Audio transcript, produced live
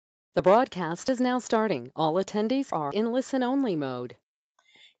The broadcast is now starting. All attendees are in listen-only mode.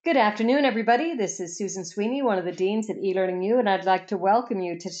 Good afternoon, everybody. This is Susan Sweeney, one of the deans at eLearningU, and I'd like to welcome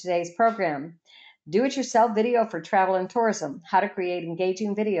you to today's program, Do-It-Yourself Video for Travel and Tourism, How to Create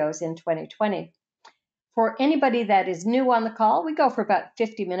Engaging Videos in 2020. For anybody that is new on the call, we go for about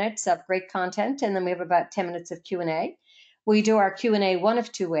 50 minutes of great content, and then we have about 10 minutes of Q&A. We do our Q&A one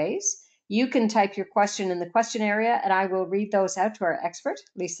of two ways. You can type your question in the question area, and I will read those out to our expert,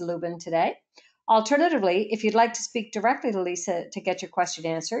 Lisa Lubin, today. Alternatively, if you'd like to speak directly to Lisa to get your question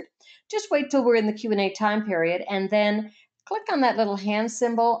answered, just wait till we're in the Q&A time period and then click on that little hand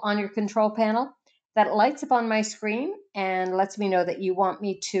symbol on your control panel. That lights up on my screen and lets me know that you want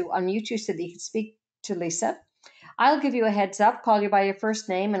me to unmute you so that you can speak to Lisa. I'll give you a heads up, call you by your first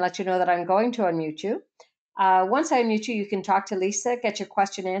name, and let you know that I'm going to unmute you. Once I unmute you, you can talk to Lisa, get your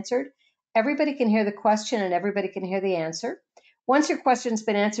question answered. Everybody can hear the question and everybody can hear the answer. Once your question's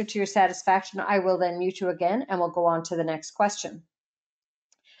been answered to your satisfaction, I will then mute you again and we'll go on to the next question.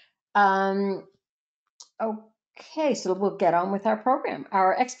 Okay, so we'll get on with our program.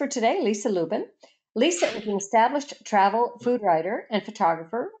 Our expert today, Lisa Lubin. Lisa is an established travel food writer and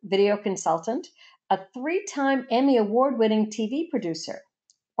photographer, video consultant, a 3-time Emmy Award-winning TV producer.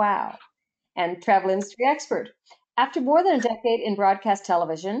 Wow. And travel industry expert. After more than a decade in broadcast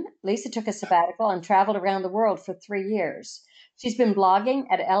television, Lisa took a sabbatical and traveled around the world for 3 years. She's been blogging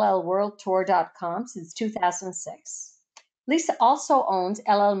at llworldtour.com since 2006. Lisa also owns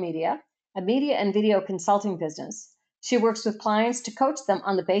LL Media, a media and video consulting business. She works with clients to coach them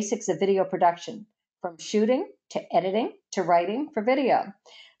on the basics of video production, from shooting to editing to writing for video.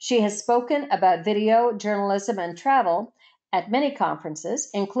 She has spoken about video, journalism, and travel at many conferences,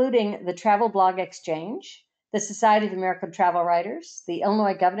 including the Travel Blog Exchange, the Society of American Travel Writers, the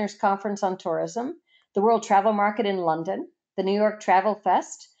Illinois Governor's Conference on Tourism, the World Travel Market in London, the New York Travel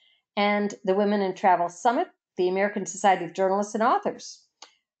Fest, and the Women in Travel Summit, the American Society of Journalists and Authors.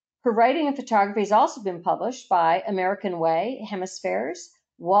 Her writing and photography has also been published by American Way, Hemispheres,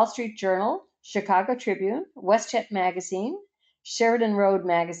 Wall Street Journal, Chicago Tribune, WestJet Magazine, Sheridan Road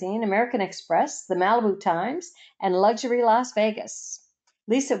Magazine, American Express, the Malibu Times, and Luxury Las Vegas.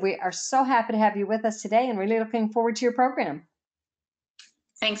 Lisa, we are so happy to have you with us today and really looking forward to your program.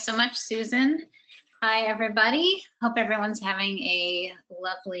 Thanks so much, Susan. Hi, everybody. Hope everyone's having a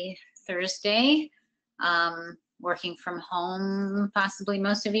lovely Thursday. Working from home, possibly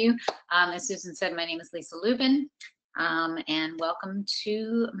most of you. As Susan said, my name is Lisa Lubin, and welcome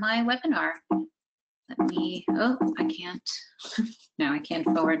to my webinar. Let me, I can't, no, I can't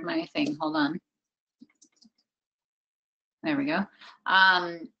forward my thing, hold on. There we go.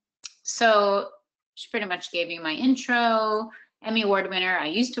 So she pretty much gave you my intro. Emmy Award winner. I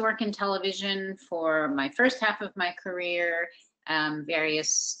used to work in television for my first half of my career,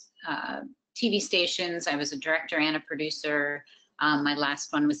 various TV stations. I was a director and a producer. My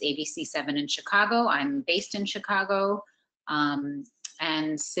last one was ABC7 in Chicago. I'm based in Chicago.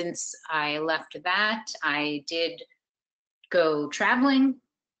 And since I left that, I did go traveling,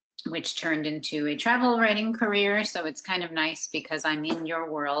 which turned into a travel writing career. So it's kind of nice because I'm in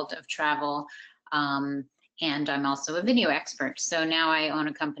your world of travel, and I'm also a video expert. So now I own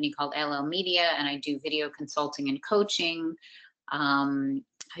a company called LL Media, and I do video consulting and coaching. I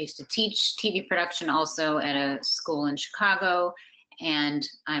used to teach TV production also at a school in Chicago, and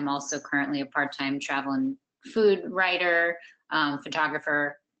I'm also currently a part-time travel and food writer,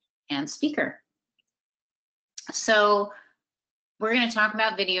 photographer, and speaker. So we're going to talk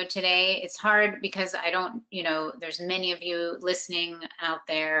about video today. It's hard because I don't, there's many of you listening out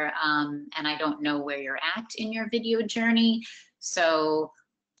there, and I don't know where you're at in your video journey. So,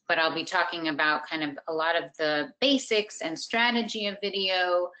 but I'll be talking about kind of a lot of the basics and strategy of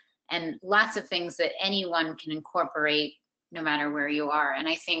video and lots of things that anyone can incorporate no matter where you are. And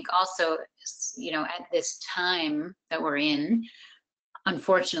I think also, at this time that we're in,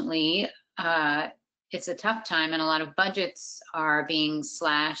 unfortunately, it's a tough time and a lot of budgets are being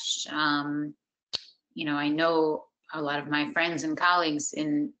slashed. I know a lot of my friends and colleagues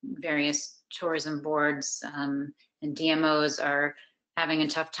in various tourism boards and DMOs are having a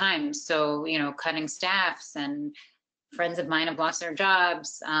tough time. So, cutting staffs, and friends of mine have lost their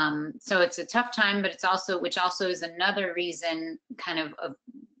jobs. So it's a tough time, but it's also, which also is another reason, kind of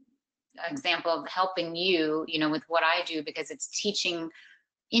example of helping you, with what I do, because it's teaching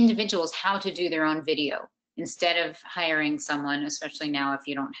individuals how to do their own video instead of hiring someone, especially now if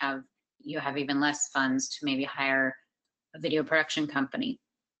you have even less funds to maybe hire a video production company.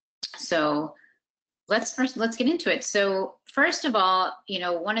 So let's get into it. So first of all,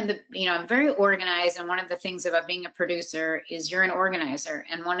 one of the, I'm very organized, and one of the things about being a producer is you're an organizer.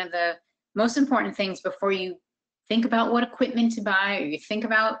 And one of the most important things before you think about what equipment to buy, or you think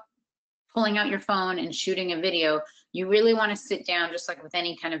about pulling out your phone and shooting a video, you really want to sit down, just like with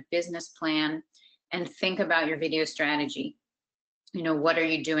any kind of business plan, and think about your video strategy. What are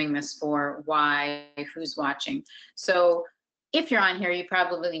you doing this for? Why? Who's watching? So if you're on here, you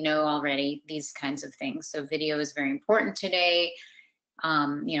probably know already these kinds of things. So video is very important today.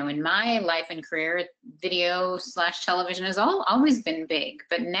 In my life and career, video / television has always been big,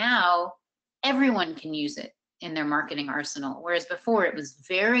 but now everyone can use it in their marketing arsenal. Whereas before it was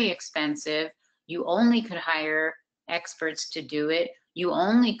very expensive. You only could hire experts to do it. You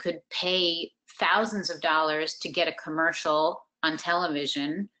only could pay thousands of dollars to get a commercial on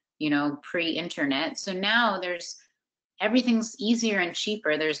television, pre-internet. So now everything's easier and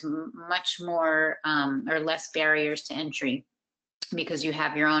cheaper. There's much more or less barriers to entry, because you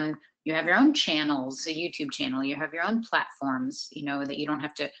have your own channels, a YouTube channel, you have your own platforms, that you don't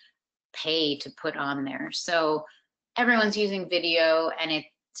have to pay to put on there. So everyone's using video, and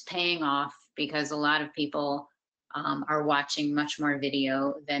it's paying off, because a lot of people are watching much more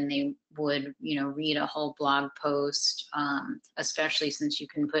video than they would, read a whole blog post, especially since you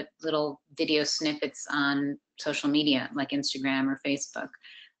can put little video snippets on social media like Instagram or Facebook.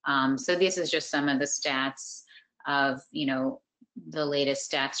 So this is just some of the stats of, the latest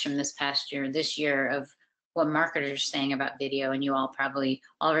stats from this year of what marketers are saying about video, and you all probably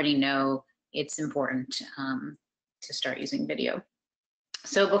already know it's important to start using video.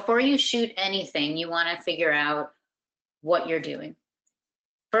 So before you shoot anything, you want to figure out what you're doing.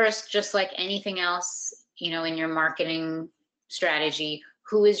 First, just like anything else, in your marketing strategy,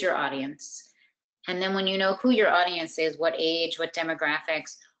 who is your audience? And then when you know who your audience is, what age, what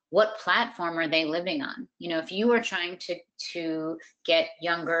demographics, what platform are they living on? If you are trying to get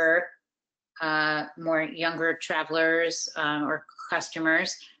younger, more younger travelers or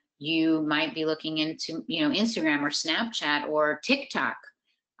customers, you might be looking into, Instagram or Snapchat or TikTok.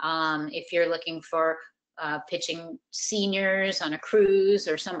 If you're looking for pitching seniors on a cruise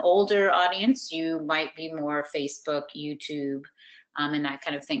or some older audience, you might be more Facebook, YouTube, and that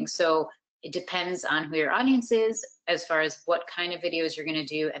kind of thing. So it depends on who your audience is as far as what kind of videos you're going to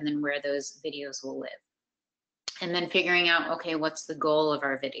do, and then where those videos will live. And then figuring out, okay, what's the goal of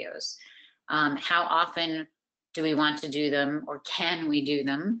our videos? How often do we want to do them, or can we do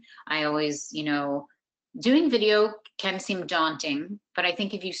them? I always, doing video can seem daunting, but I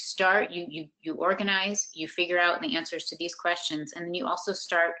think if you start, you organize, you figure out the answers to these questions, and then you also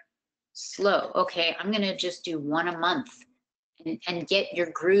start slow. Okay, I'm going to just do one a month, and get your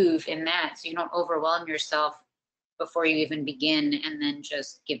groove in that, so you don't overwhelm yourself before you even begin, and then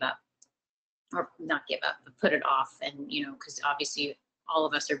just give up, or not give up, but put it off. And because obviously all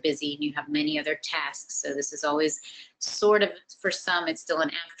of us are busy and you have many other tasks, so this is always sort of, for some, it's still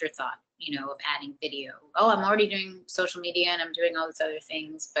an afterthought, of adding video. Oh, I'm already doing social media and I'm doing all these other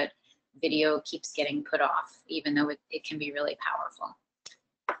things, but video keeps getting put off, even though it can be really powerful.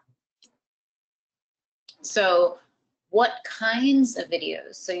 So what kinds of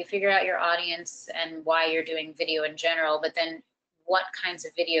videos? So you figure out your audience and why you're doing video in general, but then what kinds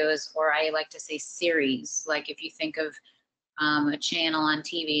of videos, or I like to say series, like if you think of a channel on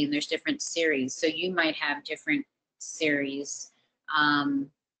TV and there's different series, so you might have different series,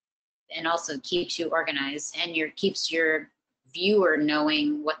 and also keeps you organized, and keeps your viewer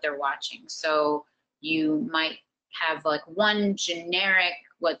knowing what they're watching. So you might have like one generic,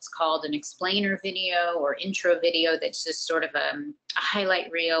 what's called an explainer video or intro video, that's just sort of a highlight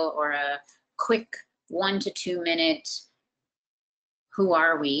reel or a quick 1 to 2 minute who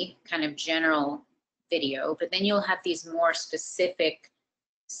are we kind of general video. But then you'll have these more specific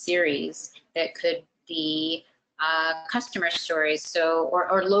series that could be customer stories, so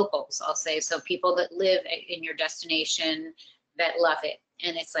or locals, I'll say, so people that live in your destination that love it,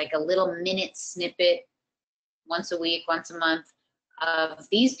 and it's like a little minute snippet once a week, once a month, of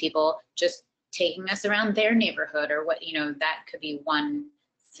these people just taking us around their neighborhood, or what, that could be one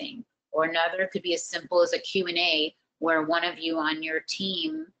thing. Or another could be as simple as a Q&A, where one of you on your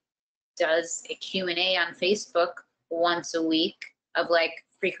team does a Q&A on Facebook once a week of like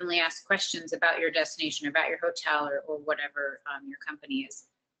frequently asked questions about your destination, about your hotel, or whatever your company is.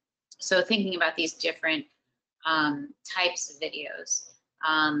 So thinking about these different types of videos.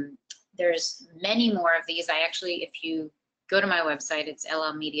 There's many more of these. I actually, if you go to my website, it's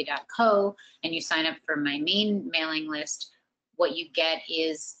llmedia.co, and you sign up for my main mailing list, what you get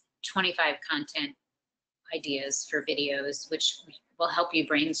is 25 content ideas for videos, which will help you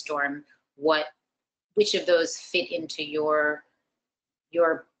brainstorm what which of those fit into your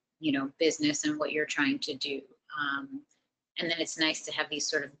business and what you're trying to do. And then it's nice to have these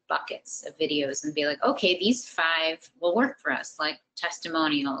sort of buckets of videos and be like, okay, these 5 will work for us, like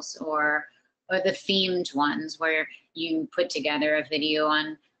testimonials or the themed ones where you put together a video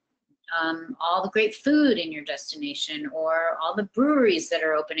on all the great food in your destination, or all the breweries that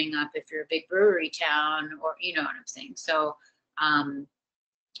are opening up if you're a big brewery town, or you know what I'm saying. So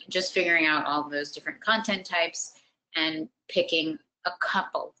just figuring out all of those different content types and picking a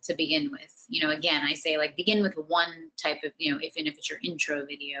couple to begin with. Again, I say like begin with one type of, even if it's your intro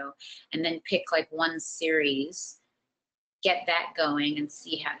video, and then pick like one series, get that going and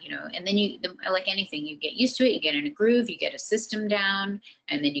see how, and then like anything, you get used to it, you get in a groove, you get a system down,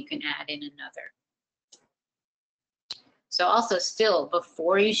 and then you can add in another. So also still,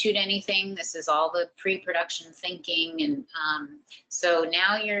 before you shoot anything, this is all the pre-production thinking. And so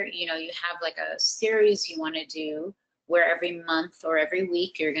now you have like a series you want to do where every month or every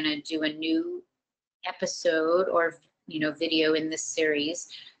week you're going to do a new episode or, video in this series.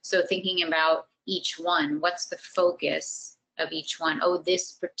 So thinking about each one, what's the focus of each one? Oh,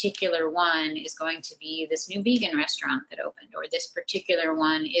 this particular one is going to be this new vegan restaurant that opened, or this particular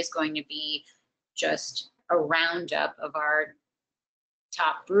one is going to be just a roundup of our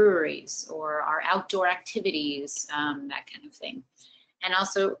top breweries or our outdoor activities, that kind of thing. And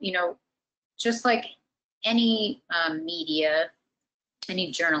also, just like any media,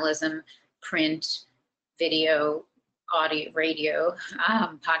 any journalism, print, video, audio, radio,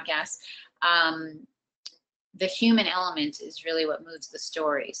 podcasts, the human element is really what moves the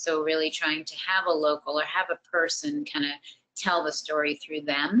story. So really trying to have a local or have a person kind of tell the story through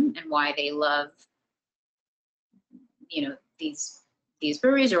them and why they love these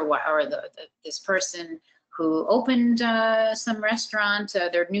breweries, or this person who opened some restaurant,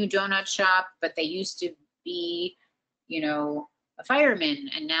 their new donut shop, but they used to be, a fireman,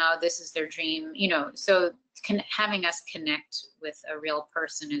 and now this is their dream. So having us connect with a real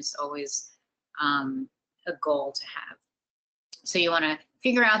person is always a goal to have. So you want to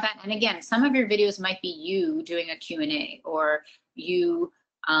figure out that, and again, some of your videos might be you doing a Q&A, or you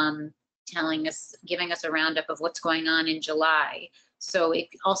giving us a roundup of what's going on in July. So it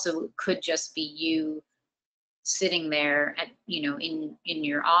also could just be you sitting there at, in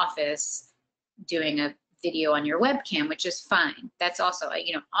your office doing a video on your webcam, which is fine. That's also,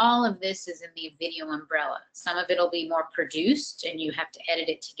 all of this is in the video umbrella. Some of it'll be more produced and you have to edit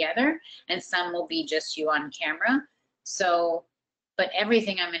it together, and some will be just you on camera. So, but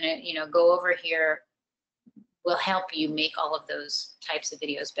everything I'm gonna, go over here will help you make all of those types of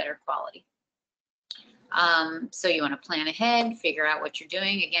videos better quality. So you want to plan ahead, figure out what you're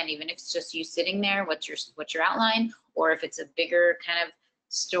doing. Again, even if it's just you sitting there, what's your outline, or if it's a bigger kind of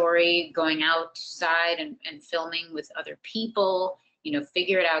story, going outside and filming with other people,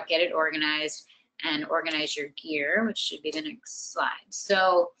 figure it out, get it organized, and organize your gear, which should be the next slide.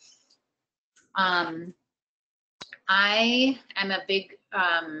 So I am a big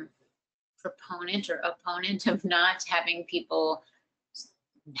proponent or opponent of not having people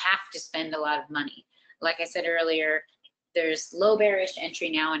have to spend a lot of money. Like I said earlier, there's low barriers to entry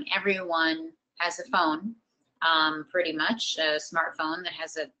now, and everyone has a phone, pretty much a smartphone that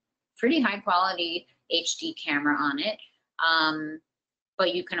has a pretty high quality HD camera on it.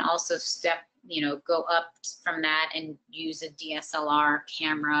 But you can also go up from that and use a DSLR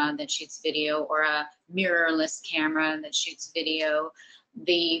camera that shoots video, or a mirrorless camera that shoots video.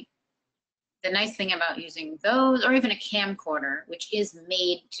 The nice thing about using those, or even a camcorder, which is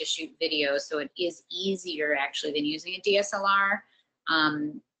made to shoot video, so it is easier actually than using a DSLR,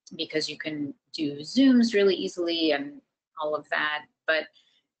 because you can do zooms really easily and all of that. But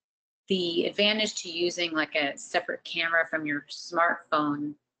the advantage to using like a separate camera from your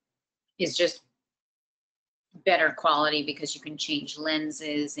smartphone is just better quality, because you can change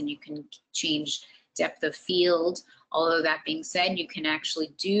lenses and you can change depth of field. Although that being said, you can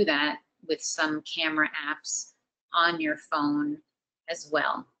actually do that with some camera apps on your phone as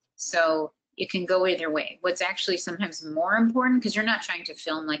well. So it can go either way. What's actually sometimes more important, because you're not trying to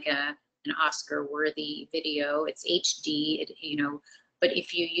film like an Oscar-worthy video, it's HD, but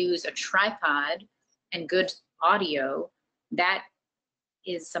if you use a tripod and good audio, that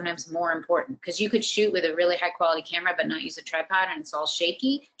is sometimes more important, because you could shoot with a really high quality camera but not use a tripod and it's all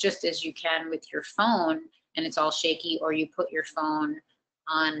shaky, just as you can with your phone and it's all shaky, or you put your phone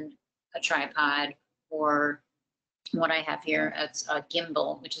on a tripod, or what I have here, it's a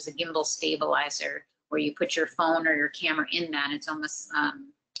gimbal, which is a gimbal stabilizer, where you put your phone or your camera in that. It's almost,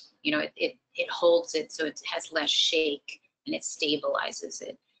 it holds it so it has less shake and it stabilizes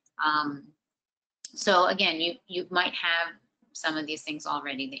it. So again, you might have some of these things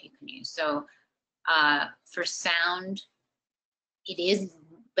already that you can use. So for sound, it is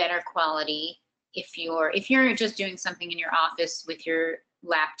better quality if you're just doing something in your office with your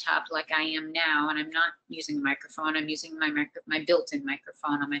laptop like I am now, and I'm not using a microphone, I'm using my built-in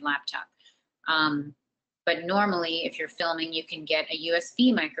microphone on my laptop. But normally if you're filming, you can get a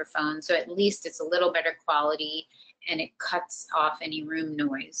USB microphone, so at least it's a little better quality and it cuts off any room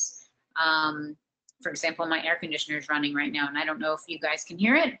noise. For example, my air conditioner is running right now, and I don't know if you guys can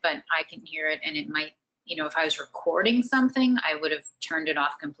hear it, but I can hear it, and it might, you know, if I was recording something, I would have turned it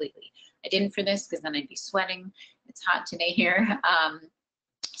off completely. I didn't for this because then I'd be sweating. It's hot today here.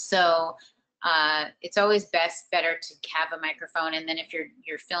 So it's always better to have a microphone, and then if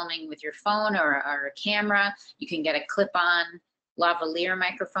you're filming with your phone or a camera, you can get a clip-on lavalier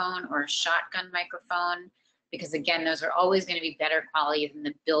microphone or a shotgun microphone, because again, those are always going to be better quality than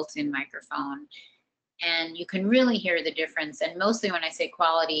the built-in microphone. And you can really hear the difference. And mostly when I say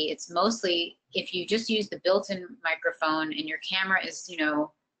quality, it's mostly if you just use the built-in microphone and your camera is, you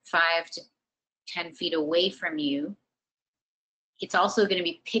know, 5 to 10 feet away from you, it's also going to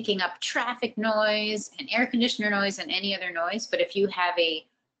be picking up traffic noise and air conditioner noise and any other noise. But if you have a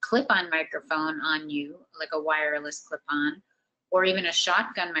clip-on microphone on you, like a wireless clip-on, or even a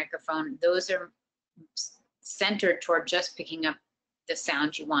shotgun microphone, those are centered toward just picking up the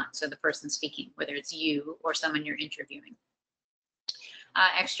sound you want. So the person speaking, whether it's you or someone you're interviewing.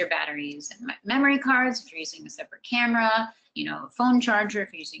 Extra batteries and memory cards if you're using a separate camera, you know, a phone charger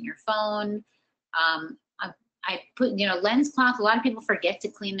if you're using your phone. I put, you know, lens cloth. A lot of people forget to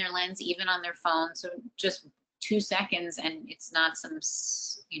clean their lens even on their phone. So just 2 seconds and it's not some,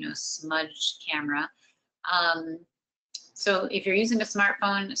 you know, smudged camera. So if you're using a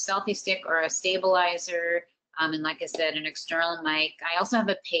smartphone, a selfie stick or a stabilizer, and like I said, an external mic. I also have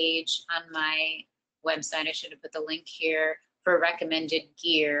a page on my website. I should have put the link here for recommended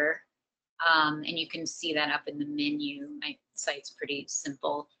gear. And you can see that up in the menu. My site's pretty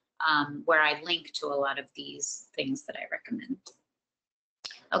simple, where I link to a lot of these things that I recommend.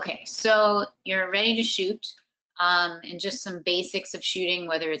 Okay, so you're ready to shoot. And just some basics of shooting,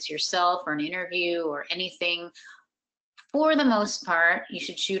 whether it's yourself or an interview or anything. For the most part, you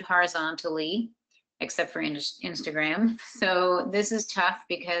should shoot horizontally, except for Instagram. So this is tough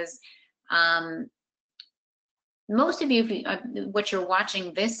because most of you, what you're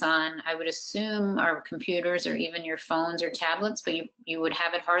watching this on, I would assume are computers or even your phones or tablets, but you would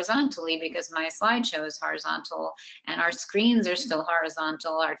have it horizontally because my slideshow is horizontal and our screens are still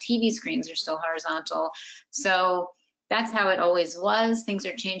horizontal, our TV screens are still horizontal. So that's how it always was. Things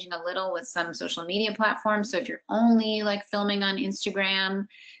are changing a little with some social media platforms. So if you're only like filming on Instagram,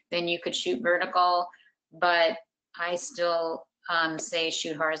 then you could shoot vertical, but I still say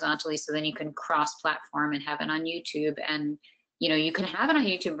shoot horizontally, so then you can cross-platform and have it on YouTube. And you know, you can have it on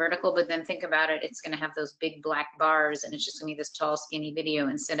YouTube vertical, but then think about it, it's going to have those big black bars and it's just going to be this tall skinny video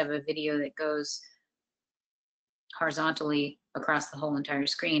instead of a video that goes horizontally across the whole entire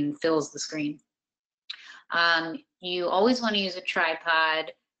screen, fills the screen. You always want to use a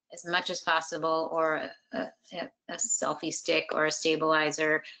tripod as much as possible, or a selfie stick or a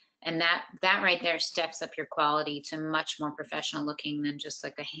stabilizer. And that right there steps up your quality to much more professional looking than just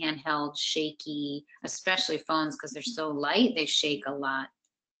like a handheld shaky, especially phones because they're so light, they shake a lot.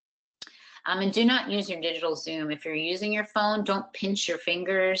 And do not use your digital zoom. If you're using your phone, don't pinch your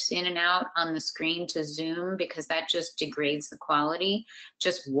fingers in and out on the screen to zoom because that just degrades the quality.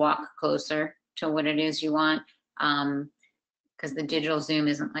 Just walk closer to what it is you want, because the digital zoom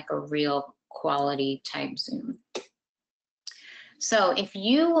isn't like a real quality type zoom. So if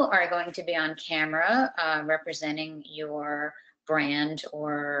you are going to be on camera representing your brand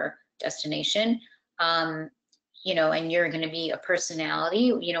or destination, you know, and you're going to be a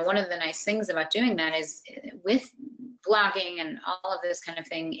personality, you know, one of the nice things about doing that is with blogging and all of this kind of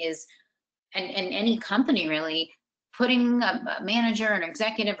thing is, and any company really, putting a manager, an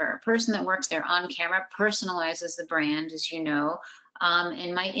executive, or a person that works there on camera personalizes the brand, as you know,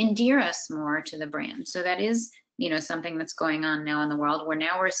 and might endear us more to the brand. So that is, you know, something that's going on now in the world where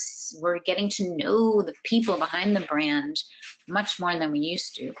now we're getting to know the people behind the brand much more than we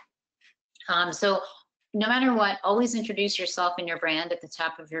used to. So no matter what, always introduce yourself and your brand at the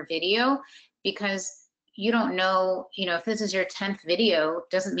top of your video, because you don't know, you know, if this is your 10th video,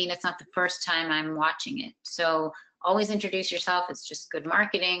 doesn't mean it's not the first time I'm watching it. So always introduce yourself. It's just good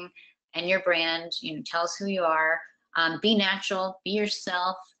marketing, and your brand, you know, tell us who you are. Be natural, be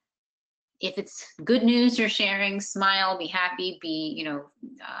yourself. If it's good news you're sharing, smile, be happy, be, you know,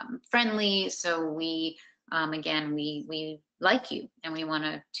 friendly. So we, again, we like you and we want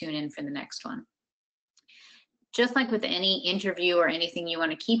to tune in for the next one. just like with any interview or anything, you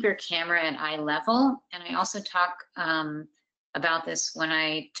want to keep your camera at eye level. And I also talk about this when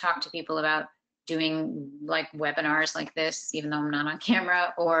I talk to people about doing like webinars like this, even though I'm not on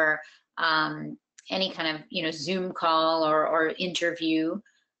camera, or any kind of, you know, Zoom call or interview.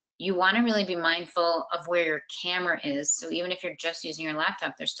 You want to really be mindful of where your camera is. So even if you're just using your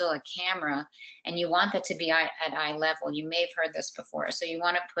laptop, there's still a camera, and you want that to be at eye level. You may have heard this before. So you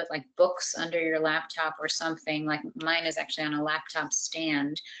want to put like books under your laptop or something. Like mine is actually on a laptop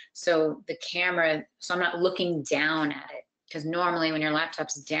stand. So the camera, so I'm not looking down at it, because normally when your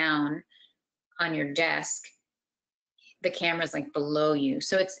laptop's down on your desk, the camera's like below you.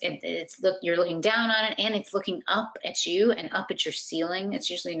 So you're looking down on it, and it's looking up at you and up at your ceiling. It's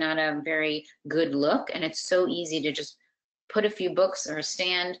usually not a very good look, and it's so easy to just put a few books or a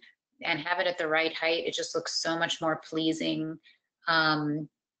stand and have it at the right height. It just looks so much more pleasing.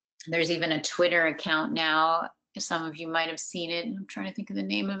 There's even a Twitter account now. Some of you might have seen it. I'm trying to think of the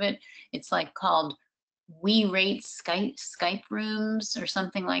name of it. It's like called We Rate Skype Rooms or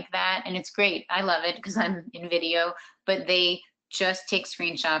something like that. And it's great. I love it because I'm in video, but they just take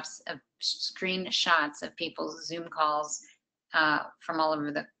screenshots of people's Zoom calls from all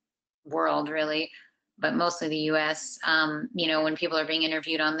over the world, really, but mostly the US. You know, when people are being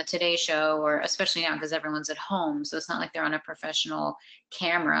interviewed on the Today Show, or especially now because everyone's at home, so it's not like they're on a professional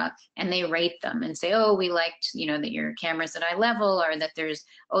camera, and they rate them and say, oh, we liked, you know, that your camera's at eye level, or that there's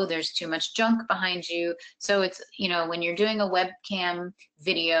too much junk behind you. So it's, you know, when you're doing a webcam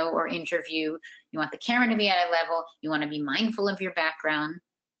video or interview, you want the camera to be at eye level. You want to be mindful of your background.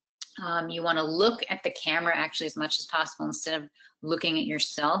 You want to look at the camera actually as much as possible instead of looking at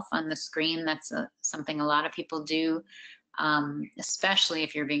yourself on the screen. That's something a lot of people do, especially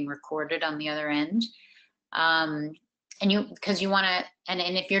if you're being recorded on the other end. Because you want to,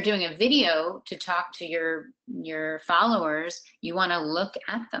 and if you're doing a video to talk to your followers, you want to look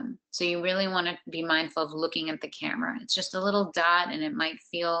at them. So you really want to be mindful of looking at the camera. It's just a little dot, and it might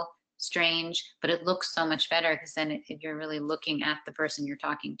feel strange, but it looks so much better because then you're really looking at the person you're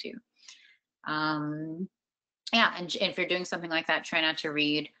talking to. Yeah, and if you're doing something like that, try not to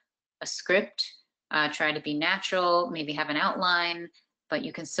read a script. Try to be natural, maybe have an outline, but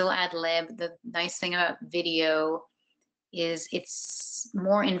you can still ad lib. The nice thing about video is it's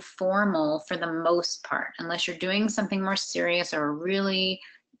more informal for the most part, unless you're doing something more serious or really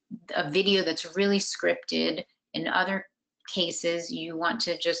a video that's really scripted. In other cases, you want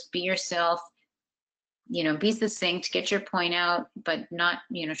to just be yourself, you know, be succinct, get your point out, but not,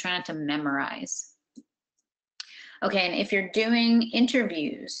 you know, try not to memorize. Okay, and if you're doing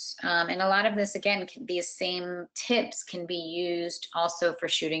interviews, and a lot of this, again, these same tips can be used also for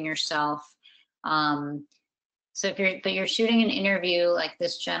shooting yourself. So if you're shooting an interview like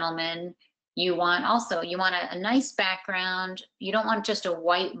this gentleman, you want a nice background. You don't want just a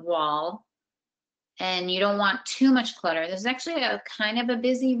white wall, and you don't want too much clutter. There's actually a kind of a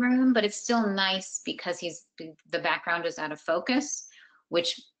busy room, but it's still nice because the background is out of focus,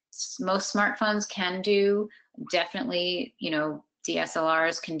 which most smartphones can do. Definitely, you know,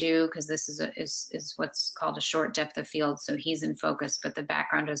 DSLRs can do, because this is what's called a short depth of field. So he's in focus, but the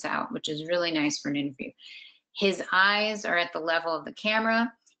background is out, which is really nice for an interview. His eyes are at the level of the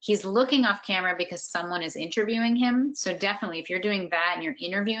camera. He's looking off camera because someone is interviewing him. So definitely, if you're doing that and you're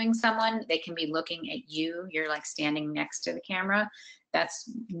interviewing someone, they can be looking at you. You're like standing next to the camera.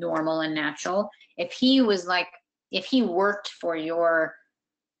 That's normal and natural. If he worked for your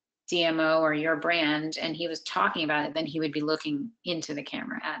DMO or your brand and he was talking about it, then he would be looking into the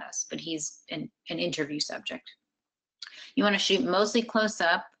camera at us, but he's an interview subject. You want to shoot mostly close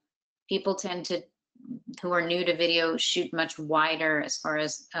up. People tend to, who are new to video, shoot much wider as far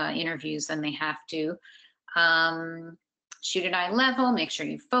as interviews than they have to. Shoot at eye level, make sure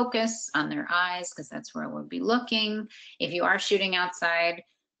you focus on their eyes, because that's where we'll be looking. If you are shooting outside,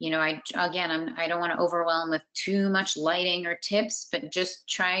 you know, I don't want to overwhelm with too much lighting or tips, but just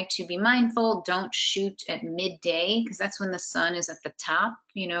try to be mindful. Don't shoot at midday, because that's when the sun is at the top,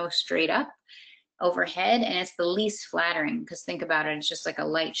 you know, straight up overhead, and it's the least flattering, because think about it, it's just like a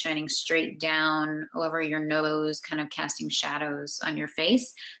light shining straight down over your nose, kind of casting shadows on your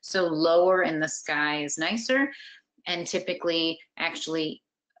face. So lower in the sky is nicer, and typically actually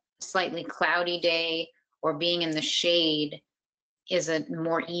slightly cloudy day or being in the shade is a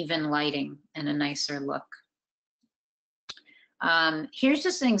more even lighting and a nicer look. Here's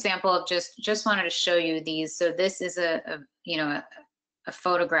just an example of just wanted to show you these. So this is a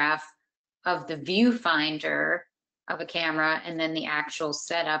photograph of the viewfinder of a camera, and then the actual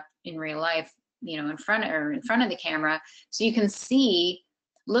setup in real life, you know, in front of the camera. So you can see,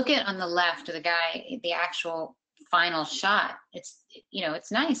 look at on the left, the guy, the actual final shot, it's, you know,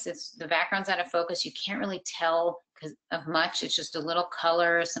 it's nice. It's the background's out of focus. You can't really tell because of much. It's just a little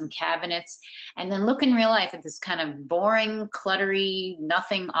color, some cabinets. And then look in real life at this kind of boring, cluttery,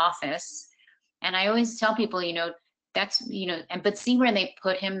 nothing office. And I always tell people, you know, that's, you know, and but see where they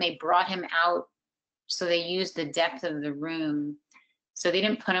put him, they brought him out. So they used the depth of the room. So they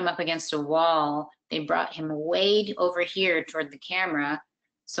didn't put him up against a wall. They brought him way over here toward the camera.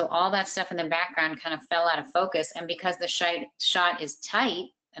 So all that stuff in the background kind of fell out of focus. And because the shot is tight,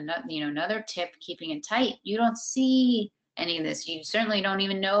 another, you know, another tip, keeping it tight, you don't see any of this. You certainly don't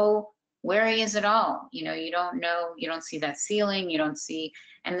even know where he is at all. You know, you don't know, you don't see that ceiling, you don't see,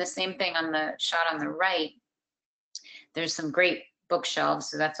 and the same thing on the shot on the right. There's some great bookshelves,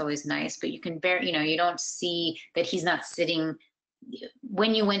 so that's always nice, but you can bear, you know, you don't see that he's not sitting.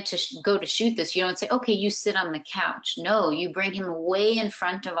 When you went to go to shoot this, you don't say, okay, you sit on the couch. No, you bring him way in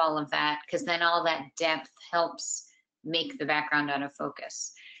front of all of that, because then all that depth helps make the background out of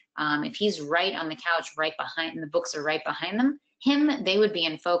focus. If he's right on the couch, right behind, and the books are right behind him, they would be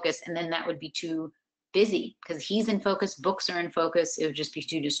in focus, and then that would be too busy because he's in focus, books are in focus, it would just be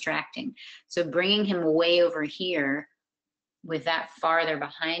too distracting. So bringing him way over here with that farther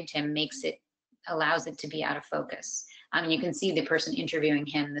behind him allows it to be out of focus. You can see the person interviewing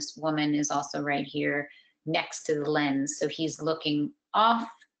him, this woman is also right here next to the lens. So he's looking off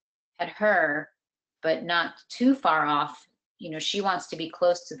at her, but not too far off. You know, she wants to be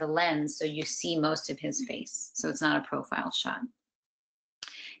close to the lens, so you see most of his face. So it's not a profile shot.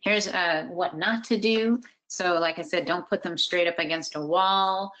 Here's what not to do. So like I said, don't put them straight up against a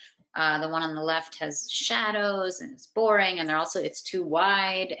wall. The one on the left has shadows and it's boring, and it's too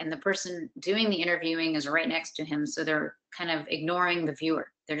wide, and the person doing the interviewing is right next to him, so they're kind of ignoring the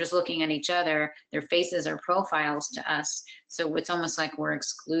viewer. They're just looking at each other. Their faces are profiles to us, so it's almost like we're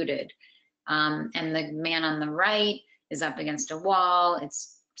excluded. And the man on the right is up against a wall.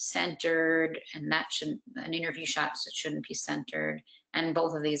 It's centered, and that shouldn't, an interview shot shouldn't be centered. And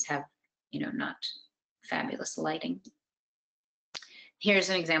both of these have, you know, not fabulous lighting. Here's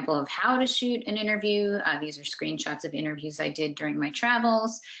an example of how to shoot an interview. These are screenshots of interviews I did during my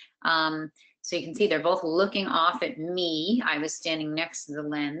travels. So you can see they're both looking off at me. I was standing next to the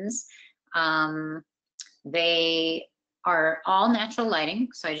lens. They are all natural lighting,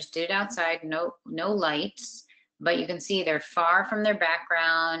 so I just did it outside, no lights, but you can see they're far from their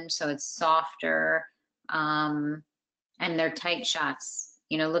background, so it's softer, and they're tight shots.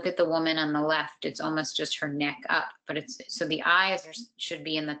 You know, look at the woman on the left, it's almost just her neck up, but so the eyes should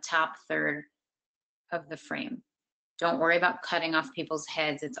be in the top third of the frame. Don't worry about cutting off people's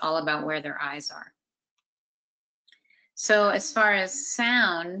heads, it's all about where their eyes are. So as far as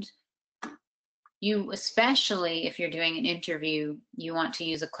sound, especially if you're doing an interview, you want to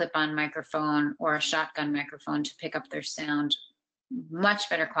use a clip-on microphone or a shotgun microphone to pick up their sound. Much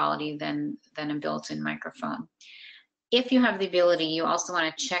better quality than a built-in microphone. If you have the ability, you also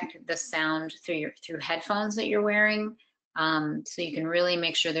want to check the sound through headphones that you're wearing, so you can really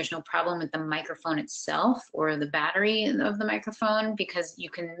make sure there's no problem with the microphone itself or the battery of the microphone, because you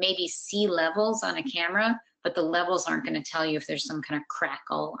can maybe see levels on a camera, but the levels aren't going to tell you if there's some kind of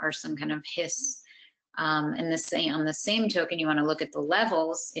crackle or some kind of hiss. And on the same token, you want to look at the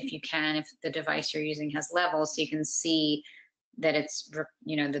levels if you can, if the device you're using has levels, so you can see that it's,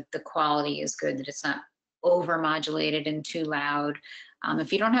 you know, that the quality is good, that it's not over modulated and too loud.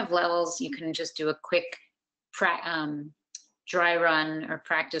 If you don't have levels, you can just do a quick dry run or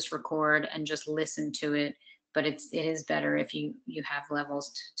practice record and just listen to it. But it is better if you have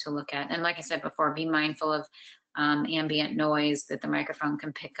levels to look at. And like I said before, be mindful of ambient noise that the microphone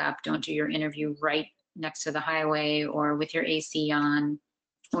can pick up. Don't do your interview right next to the highway or with your AC on,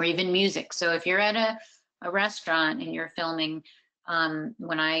 or even music. So if you're at a restaurant and you're filming,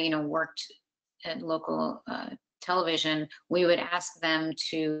 when I worked at local television, we would ask them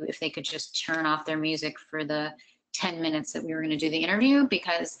if they could just turn off their music for the 10 minutes that we were going to do the interview,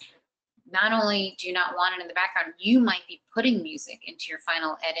 because not only do you not want it in the background, you might be putting music into your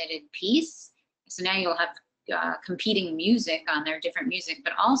final edited piece. So now you'll have competing music on there, different music,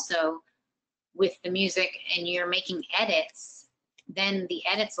 but also with the music and you're making edits, then the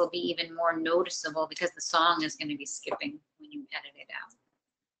edits will be even more noticeable because the song is going to be skipping when you edit it out.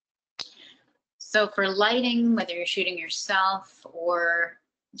 So for lighting, whether you're shooting yourself or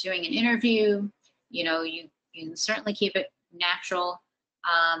doing an interview, you can certainly keep it natural.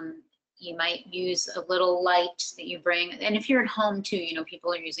 You might use a little light that you bring. And if you're at home too,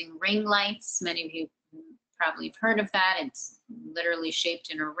 people are using ring lights. Many of you probably have heard of that. It's literally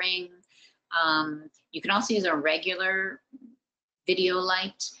shaped in a ring. You can also use a regular video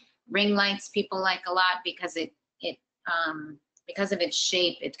light. Ring lights people like a lot because it because of its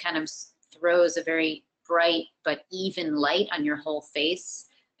shape, it kind of throws a very bright but even light on your whole face.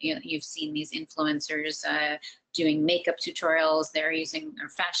 You know, you've seen these influencers doing makeup tutorials. They're using, or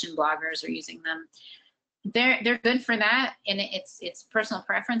fashion bloggers are using them. They're good for that, and it's personal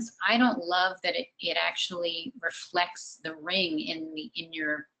preference. I don't love that it actually reflects the ring in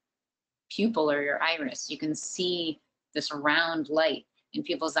your pupil or your iris. You can see this round light in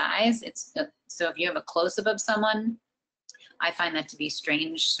people's eyes. So if you have a close-up of someone, I find that to be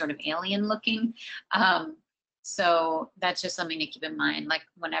strange, sort of alien looking. So that's just something to keep in mind. Like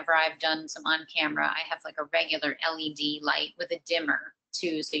whenever I've done some on camera, I have like a regular LED light with a dimmer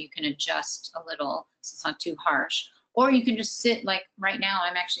too, so you can adjust a little so it's not too harsh. Or you can just sit, like right now,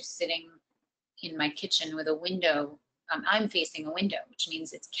 I'm actually sitting in my kitchen with a window. I'm facing a window, which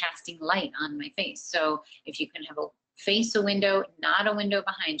means it's casting light on my face. So if you can face a window, not a window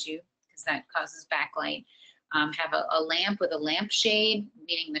behind you, because that causes backlight. Have a lamp with a lampshade,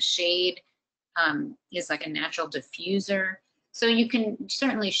 meaning the shade is like a natural diffuser. So you can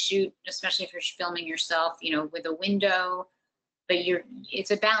certainly shoot, especially if you're filming yourself, you know, with a window, but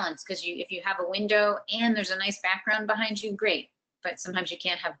it's a balance, because if you have a window and there's a nice background behind you, great. But sometimes you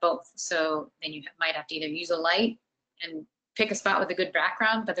can't have both. So then you might have to either use a light and pick a spot with a good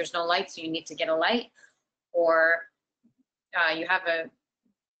background, but there's no light, so you need to get a light, or you have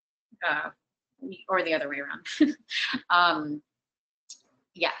or the other way around.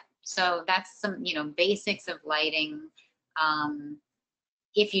 Yeah, so that's some, you know, basics of lighting.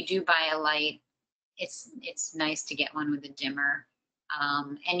 If you do buy a light, it's nice to get one with a dimmer,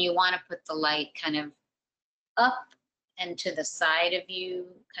 and you want to put the light kind of up and to the side of you,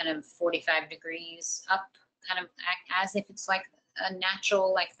 kind of 45 degrees up, kind of as if it's like a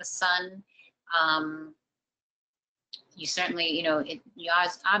natural, like the sun. You certainly, you know,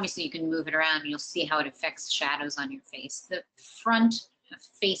 obviously you can move it around and you'll see how it affects shadows on your face. The front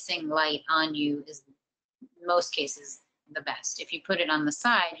facing light on you is, in most cases, the best. If you put it on the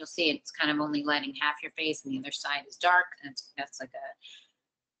side, you'll see it's kind of only lighting half your face and the other side is dark. And that's like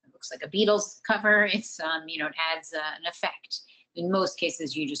it looks like a Beatles cover. It's, you know, it adds an effect. In most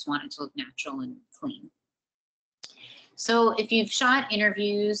cases, you just want it to look natural and clean. So if you've shot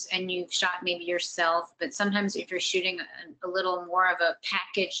interviews and you've shot maybe yourself, but sometimes if you're shooting a little more of a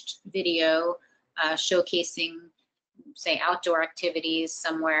packaged video showcasing, say, outdoor activities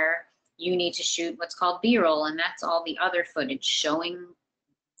somewhere, you need to shoot what's called B-roll, and that's all the other footage showing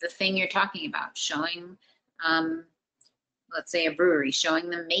the thing you're talking about, showing, let's say, a brewery, showing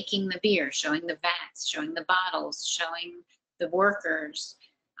them making the beer, showing the vats, showing the bottles, showing the workers.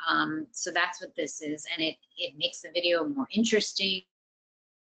 So that's what this is, and it makes the video more interesting.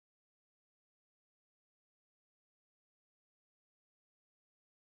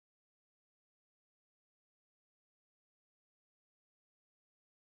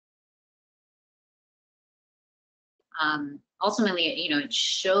 Ultimately, you know, it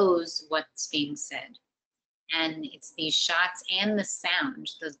shows what's being said. And it's these shots and the sound,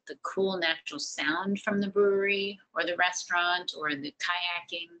 the cool natural sound from the brewery or the restaurant or the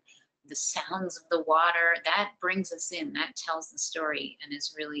kayaking, the sounds of the water, that brings us in, that tells the story, and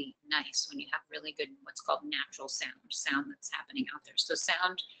is really nice when you have really good, what's called natural sound that's happening out there. So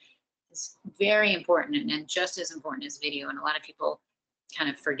sound is very important, and just as important as video, and a lot of people kind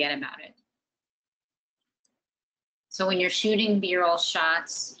of forget about it. So when you're shooting B-roll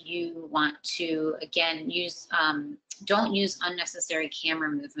shots, you want to, again, don't use unnecessary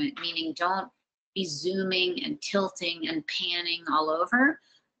camera movement, meaning don't be zooming and tilting and panning all over.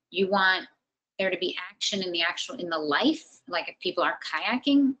 You want there to be action in the life, like if people are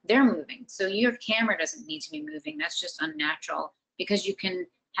kayaking, they're moving. So your camera doesn't need to be moving. That's just unnatural, because you can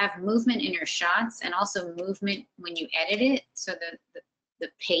have movement in your shots and also movement when you edit it, so the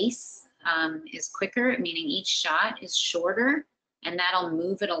pace is quicker, meaning each shot is shorter, and that'll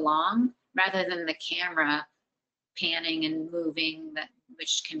move it along rather than the camera panning and moving,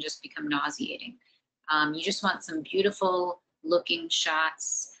 which can just become nauseating. You just want some beautiful looking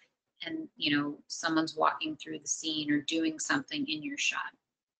shots, and you know, someone's walking through the scene or doing something in your shot.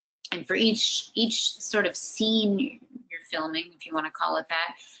 And for each sort of scene you're filming, if you want to call it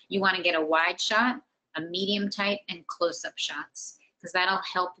that, you want to get a wide shot, a medium tight, and close-up shots, because that'll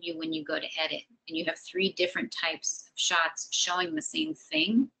help you when you go to edit. And you have 3 different types of shots showing the same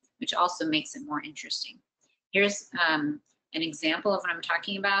thing, which also makes it more interesting. Here's an example of what I'm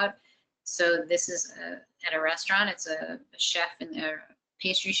talking about. So this is at a restaurant. It's a chef and a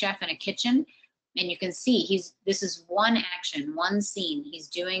pastry chef in a kitchen. And you can see this is one action, one scene. He's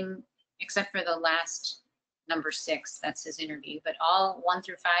doing, except for the last number 6, that's his interview, but all 1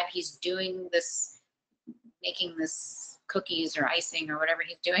 through 5, he's doing this making this cookies or icing or whatever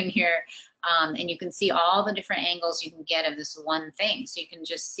he's doing here. And you can see all the different angles you can get of this one thing. So you can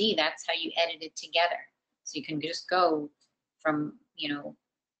just see that's how you edit it together. So you can just go from, you know,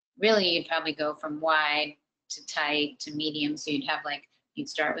 really you'd probably go from wide to tight to medium. So you'd have like, you'd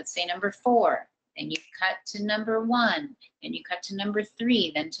start with say number 4, then you cut to number 1, then you cut to number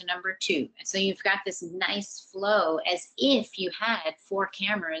 3, then to number 2. And so you've got this nice flow as if you had 4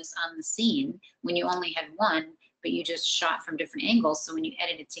 cameras on the scene when you only had 1, but you just shot from different angles. So when you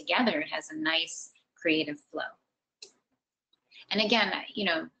edit it together, it has a nice creative flow. And again, you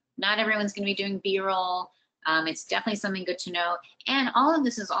know, not everyone's going to be doing B-roll. It's definitely something good to know. And all of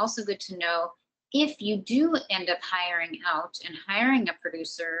this is also good to know if you do end up hiring out and hiring a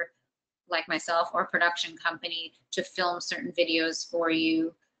producer like myself or production company to film certain videos for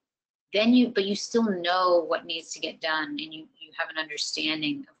you, then but you still know what needs to get done, and you have an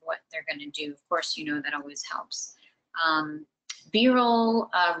understanding of what they're going to do. Of course, you know that always helps. B-roll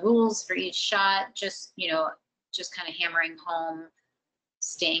rules for each shot, just, you know, just kind of hammering home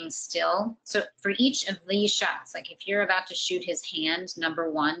staying still. So for each of these shots, like if you're about to shoot his hand,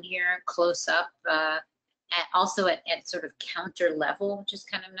 number 1 here, close up, also at sort of counter level, which is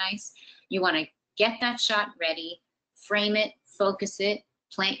kind of nice. You want to get that shot ready, frame it, focus it,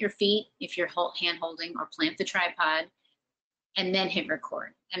 plant your feet if you're hand holding, or plant the tripod, and then hit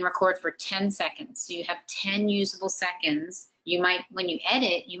record, and record for 10 seconds. So you have 10 usable seconds. You might, when you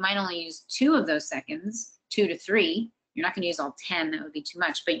edit, you might only use 2 of those seconds, 2 to 3. You're not going to use all 10, that would be too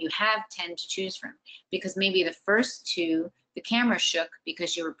much, but you have 10 to choose from, because maybe the first 2, the camera shook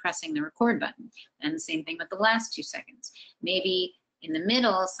because you were pressing the record button, and the same thing with the last 2 seconds. Maybe in the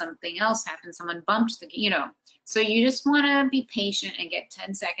middle, something else happened, someone bumped the, you know, so you just want to be patient and get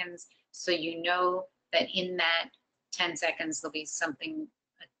 10 seconds so you know that in that 10 seconds there'll be something,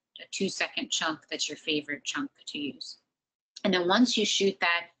 a 2-second chunk that's your favorite chunk to use. And then once you shoot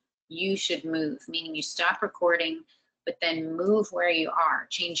that, you should move, meaning you stop recording, but then move where you are.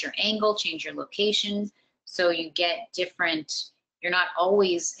 Change your angle, change your location, so you get different, you're not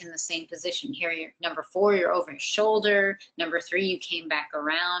always in the same position. Here, you're number 4, you're over your shoulder. Number 3, you came back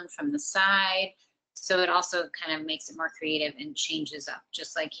around from the side. So it also kind of makes it more creative and changes up,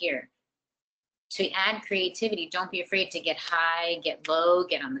 just like here. To add creativity, don't be afraid to get high, get low,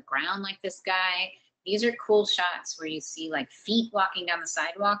 get on the ground like this guy. These are cool shots where you see like feet walking down the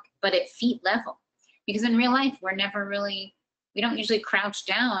sidewalk, but at feet level. Because in real life, we're never really, we don't usually crouch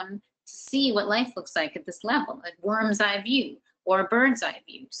down to see what life looks like at this level, a worm's eye view or a bird's eye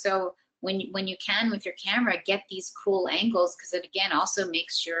view. So when you can with your camera, get these cool angles, because it again also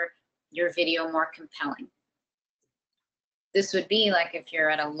makes your video more compelling. This would be like if you're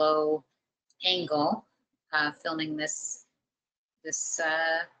at a low angle filming this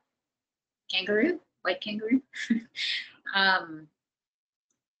kangaroo, white kangaroo.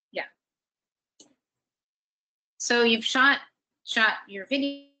 Yeah. So you've shot your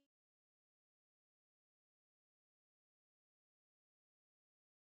video.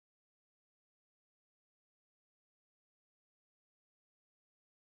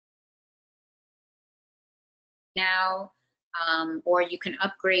 Now, or you can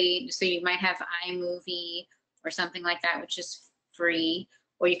upgrade. So you might have iMovie or something like that, which is free,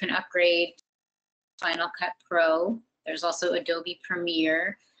 or you can upgrade Final Cut Pro. There's also Adobe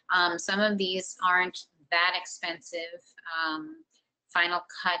Premiere. Some of these aren't that expensive. Final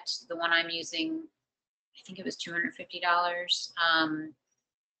Cut, the one I'm using, I think it was $250.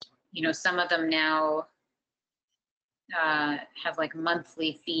 You know, some of them now have like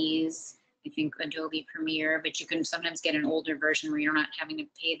monthly fees. I think Adobe Premiere, but you can sometimes get an older version where you're not having to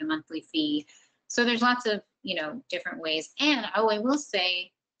pay the monthly fee. So there's lots of, you know, different ways. And oh, I will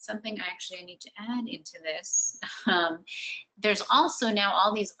say something I need to add into this. There's also now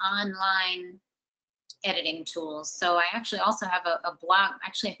all these online editing tools. So I actually also have a blog.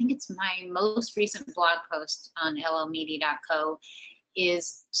 Actually, I think it's my most recent blog post on llmedia.co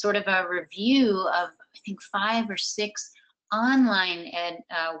is sort of a review of, I think, 5 or 6 online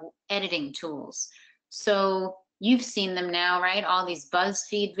editing tools. So you've seen them now, right? All these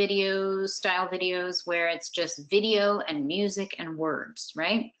BuzzFeed videos, style videos, where it's just video and music and words,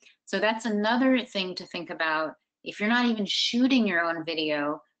 right? So that's another thing to think about. If you're not even shooting your own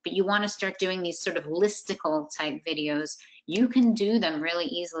video, but you want to start doing these sort of listicle type videos, you can do them really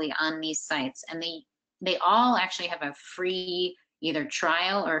easily on these sites. And they all actually have a free either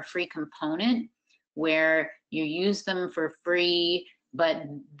trial or a free component where you use them for free, but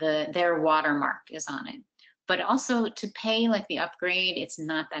their watermark is on it. But also to pay like the upgrade, it's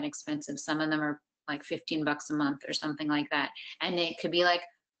not that expensive. Some of them are like $15 a month or something like that. And it could be like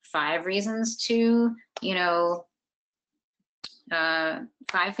 5 reasons to, you know,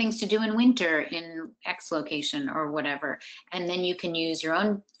 5 things to do in winter in X location or whatever. And then you can use your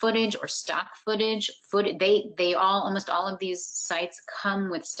own footage or stock footage. They all, almost all of these sites come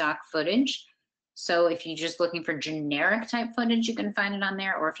with stock footage. So if you're just looking for generic type footage, you can find it on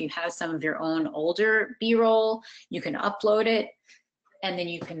there. Or if you have some of your own older B-roll, you can upload it. And then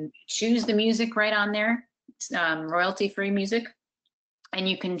you can choose the music right on there, royalty-free music. And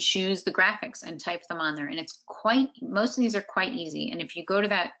you can choose the graphics and type them on there. And it's most of these are quite easy. And if you go to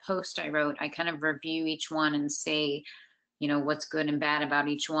that post I wrote, I kind of review each one and say, you know, what's good and bad about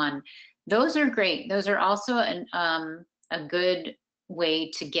each one. Those are great. Those are also a good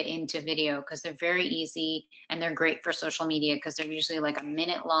way to get into video because they're very easy and they're great for social media because they're usually like a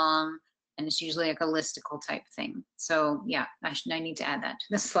minute long and it's usually like a listicle type thing. So yeah, I need to add that to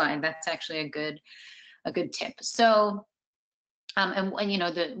the slide. That's actually a good tip. So and you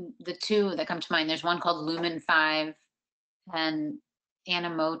know, the 2 that come to mind, there's one called Lumen 5 and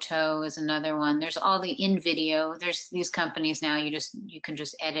Animoto is another one. There's all the InVideo. There's these companies now, you can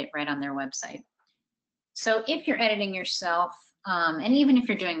just edit right on their website. So if you're editing yourself, and even if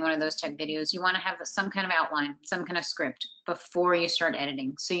you're doing one of those type videos, you want to have some kind of outline, some kind of script before you start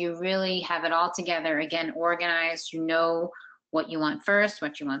editing. So you really have it all together, again, organized, you know what you want first,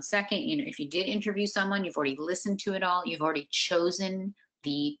 what you want second. You know, if you did interview someone, you've already listened to it all. You've already chosen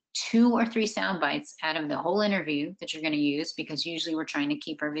the 2 or 3 sound bites out of the whole interview that you're going to use because usually we're trying to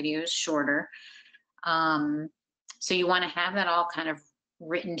keep our videos shorter. So you want to have that all kind of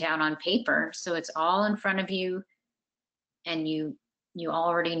written down on paper. So it's all in front of you and you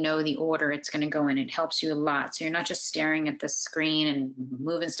already know the order it's going to go in. It helps you a lot. So you're not just staring at the screen and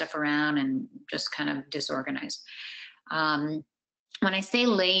moving stuff around and just kind of disorganized. When I say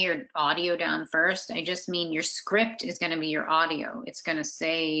lay your audio down first, I just mean your script is going to be your audio. It's going to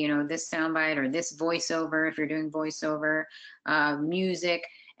say, you know, this soundbite or this voiceover, if you're doing voiceover, music,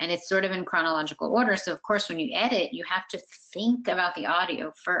 and it's sort of in chronological order. So of course, when you edit, you have to think about the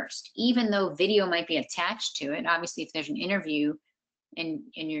audio first, even though video might be attached to it. Obviously, if there's an interview and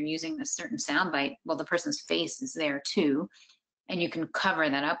you're using a certain soundbite, well, the person's face is there too. And you can cover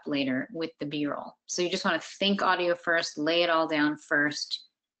that up later with the B-roll. So you just want to think audio first, lay it all down first,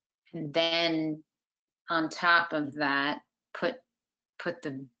 and then on top of that, put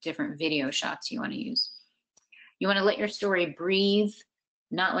the different video shots you want to use. You want to let your story breathe,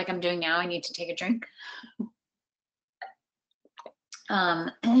 not like I'm doing now, I need to take a drink.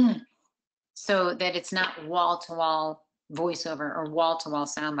 So that it's not wall-to-wall voiceover or wall-to-wall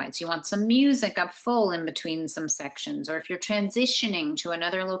sound bites. You want some music up full in between some sections, or if you're transitioning to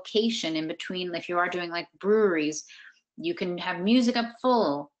another location in between, if you are doing like breweries, you can have music up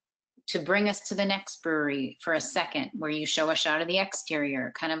full to bring us to the next brewery for a second where you show a shot of the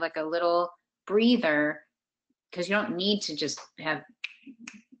exterior, kind of like a little breather, because you don't need to just have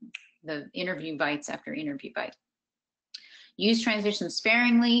the interview bites after interview bite. Use transition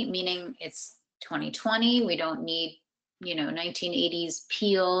sparingly, meaning it's 2020, we don't need, you know, 1980s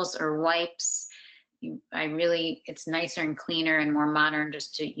peels or wipes. It's nicer and cleaner and more modern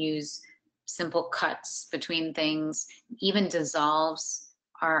just to use simple cuts between things. Even dissolves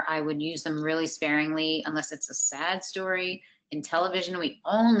I would use them really sparingly unless it's a sad story. In television, we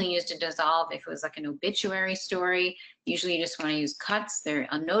only used a dissolve if it was like an obituary story. Usually you just want to use cuts, they're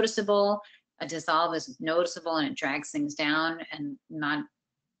unnoticeable. A dissolve is noticeable and it drags things down, and not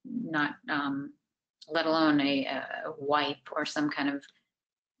let alone a wipe or some kind of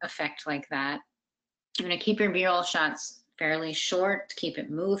effect like that. I'm going to keep your B-roll shots fairly short, keep it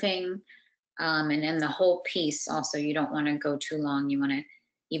moving. And then the whole piece also, you don't want to go too long. You want to,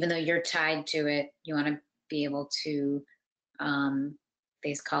 even though you're tied to it, you want to be able to,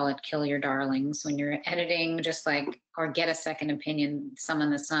 they call it kill your darlings when you're editing, just like, or get a second opinion, someone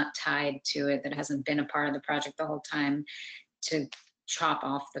that's not tied to it, that hasn't been a part of the project the whole time, to chop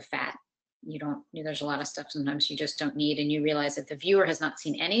off the fat. There's a lot of stuff sometimes you just don't need, and you realize that the viewer has not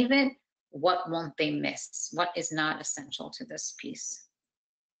seen any of it. What won't they miss? What is not essential to this piece?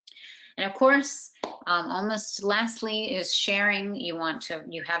 And of course, almost lastly is sharing. You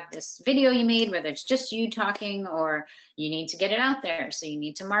have this video you made, whether it's just you talking or you need to get it out there. So you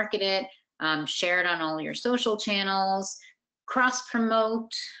need to market it, share it on all your social channels, cross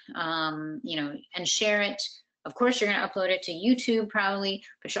promote, and share it. Of course, you're going to upload it to YouTube probably,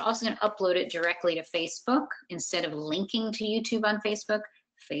 but you're also going to upload it directly to Facebook instead of linking to YouTube on Facebook.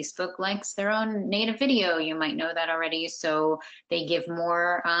 Facebook likes their own native video. You might know that already. So they give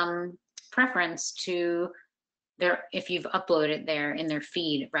more preference to if you've uploaded there in their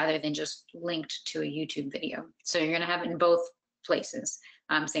feed rather than just linked to a YouTube video. So you're going to have it in both places.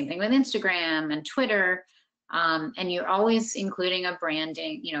 Same thing with Instagram and Twitter. And you're always including a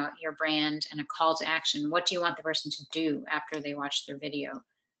branding, your brand and a call to action. What do you want the person to do after they watch their video?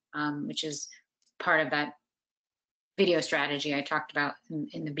 Which is part of that video strategy I talked about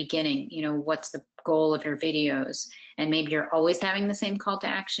in the beginning. What's the goal of your videos? And maybe you're always having the same call to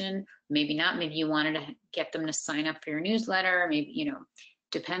action, maybe not. Maybe you wanted to get them to sign up for your newsletter. Maybe,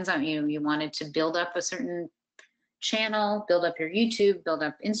 depends on you wanted to build up a certain channel, build up your YouTube, build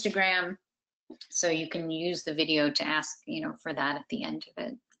up Instagram. So you can use the video to ask, for that at the end of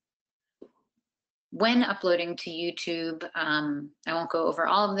it. When uploading to YouTube, I won't go over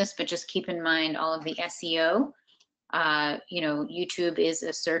all of this, but just keep in mind all of the SEO. YouTube is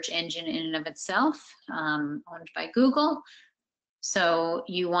a search engine in and of itself, owned by Google. So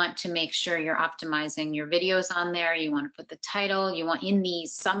you want to make sure you're optimizing your videos on there. You want to put the title, you want in the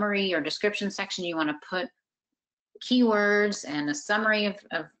summary or description section, you want to put keywords and a summary of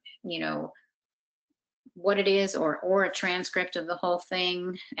what it is, or a transcript of the whole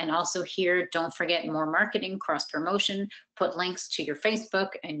thing. And also here, don't forget more marketing, cross promotion, put links to your Facebook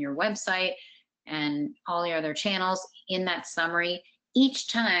and your website and all your other channels in that summary. Each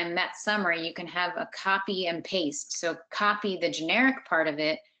time that summary, you can have a copy and paste. So copy the generic part of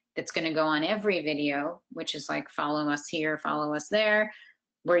it that's going to go on every video, which is like follow us here, follow us there,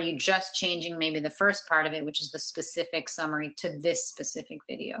 where you just changing maybe the first part of it, which is the specific summary, to this specific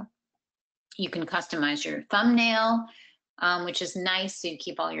video. You can customize your thumbnail, which is nice. So you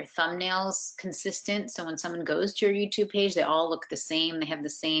keep all your thumbnails consistent. So when someone goes to your YouTube page, they all look the same. They have the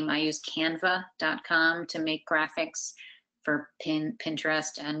same. I use canva.com to make graphics for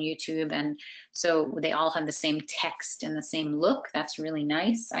Pinterest and YouTube. And so they all have the same text and the same look. That's really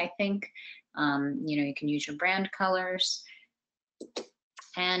nice, I think. You can use your brand colors.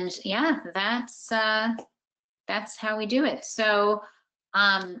 And yeah, that's how we do it. So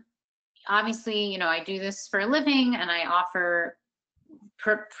obviously, I do this for a living, and I offer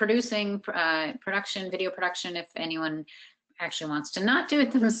video production if anyone actually wants to not do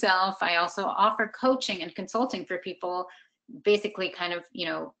it themselves. I also offer coaching and consulting for people. Basically, kind of,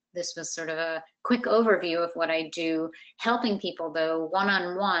 this was sort of a quick overview of what I do, helping people though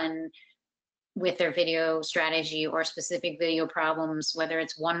one-on-one with their video strategy or specific video problems, whether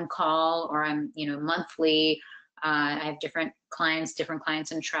it's one call or I'm, monthly. I have different clients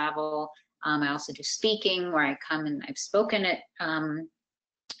in travel. I also do speaking, where I come and I've spoken at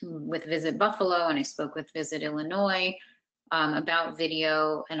with Visit Buffalo, and I spoke with Visit Illinois about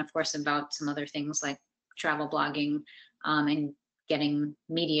video, and of course about some other things like travel blogging and getting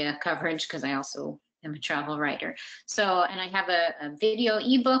media coverage, because I also am a travel writer. So, and I have a video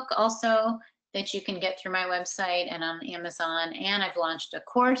ebook also that you can get through my website and on Amazon, and I've launched a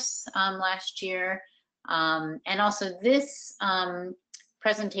course last year. And also this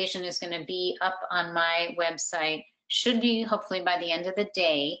presentation is going to be up on my website, should be hopefully by the end of the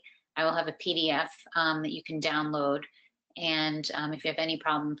day. I will have a PDF that you can download. And if you have any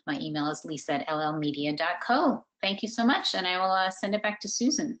problems, my email is lisa@llmedia.co. Thank you so much, and I will send it back to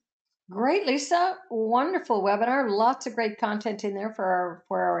Susan. Great, Lisa. Wonderful webinar. Lots of great content in there for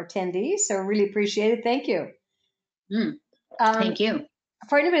our attendees. So really appreciate it. Thank you. Thank you.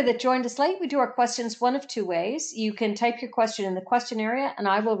 For anybody that joined us late, we do our questions one of two ways. You can type your question in the question area, and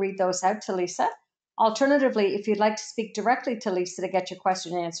I will read those out to Lisa. Alternatively, if you'd like to speak directly to Lisa to get your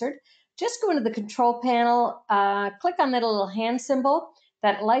question answered, just go into the control panel, click on that little hand symbol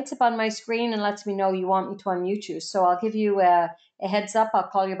that lights up on my screen and lets me know you want me to unmute you. So I'll give you a heads up. I'll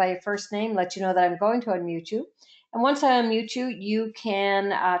call you by your first name, let you know that I'm going to unmute you. And once I unmute you, you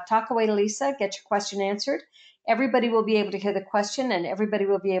can talk away to Lisa, get your question answered. Everybody will be able to hear the question, and everybody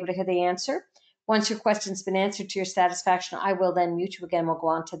will be able to hear the answer. Once your question's been answered to your satisfaction, I will then mute you again. We'll go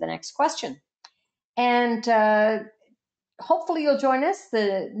on to the next question. And hopefully you'll join us.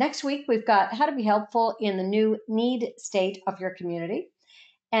 The next week, we've got how to be helpful in the new need state of your community.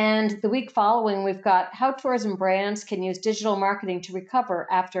 And the week following, we've got how tourism brands can use digital marketing to recover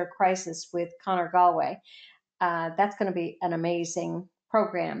after a crisis with Connor Galway. That's going to be an amazing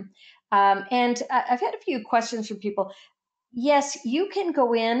program. And I've had a few questions from people. Yes, you can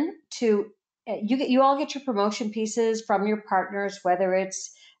go in to, you all get your promotion pieces from your partners, whether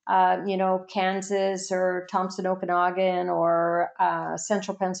it's, Kansas or Thompson, Okanagan, or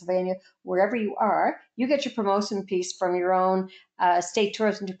Central Pennsylvania, wherever you are, you get your promotion piece from your own state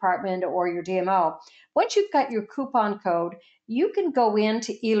tourism department or your DMO. Once you've got your coupon code, you can go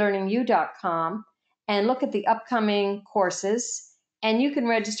into elearningu.com and look at the upcoming courses, and you can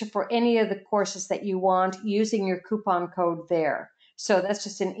register for any of the courses that you want using your coupon code there. So that's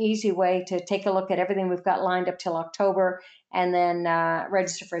just an easy way to take a look at everything we've got lined up till October, and then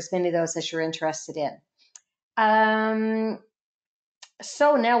register for as many of those as you're interested in.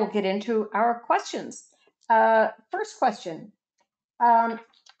 So now we'll get into our questions. First question.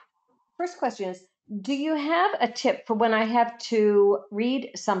 First question is, do you have a tip for when I have to read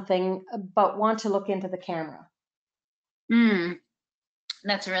something but want to look into the camera?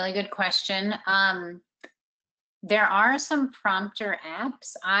 That's a really good question. There are some prompter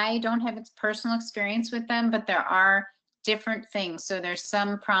apps. I don't have personal experience with them, but there are different things. So there's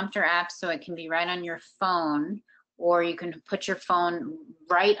some prompter apps, so it can be right on your phone, or you can put your phone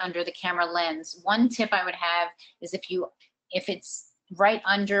right under the camera lens. One tip I would have is if it's right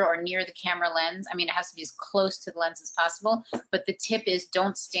under or near the camera lens, I mean, it has to be as close to the lens as possible, but the tip is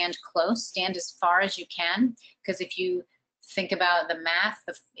don't stand close, stand as far as you can, because if you think about the math,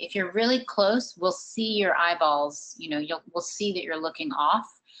 if you're really close, we'll see your eyeballs, we'll see that you're looking off.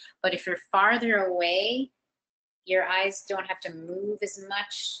 But if you're farther away, your eyes don't have to move as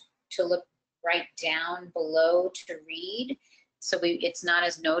much to look right down below to read. So it's not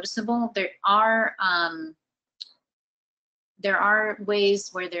as noticeable. There are ways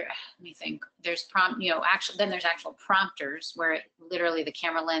where let me think, there's then there's actual prompters where literally the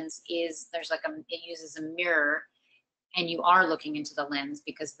camera lens it uses a mirror, and you are looking into the lens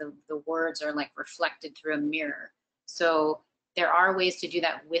because the words are like reflected through a mirror. So there are ways to do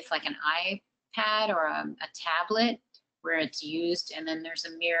that with like an iPad or a tablet where it's used, and then there's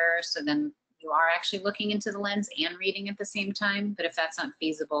a mirror, so then you are actually looking into the lens and reading at the same time. But if that's not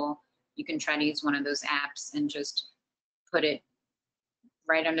feasible, you can try to use one of those apps and just put it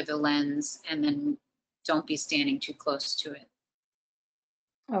right under the lens, and then don't be standing too close to it.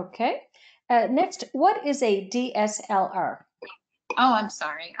 Okay. Next, what is a DSLR? Oh, I'm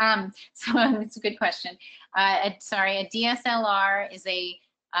sorry. So it's a good question. Sorry, a DSLR is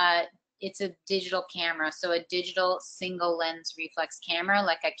it's a digital camera. So a digital single lens reflex camera,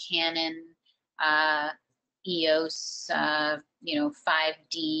 like a Canon EOS,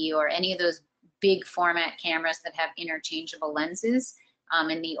 5D, or any of those big format cameras that have interchangeable lenses.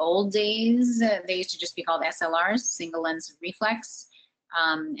 In the old days, they used to just be called SLRs, single lens reflex.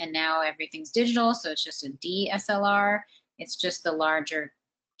 And now everything's digital, so it's just a DSLR. It's just the larger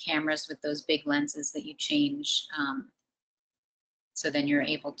cameras with those big lenses that you change. So then you're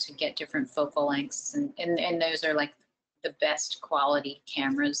able to get different focal lengths, and those are like the best quality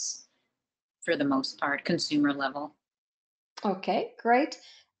cameras for the most part, consumer level. Okay, great.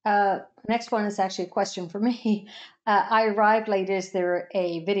 Next one is actually a question for me. I arrived late. Is there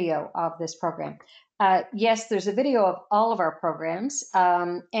a video of this program? Yes, there's a video of all of our programs.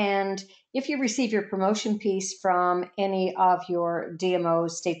 And if you receive your promotion piece from any of your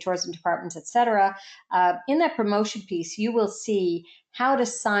DMOs, state tourism departments, etc., in that promotion piece, you will see how to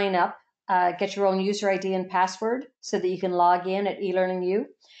sign up, get your own user ID and password so that you can log in at eLearningU.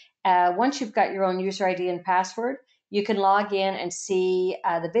 Once you've got your own user ID and password, you can log in and see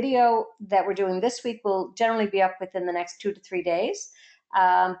the video that we're doing this week will generally be up within the next 2 to 3 days.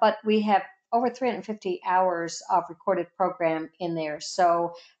 But we have over 350 hours of recorded program in there.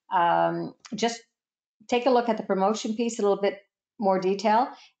 So just take a look at the promotion piece a little bit more detail,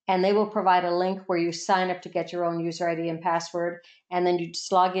 and they will provide a link where you sign up to get your own user ID and password, and then you just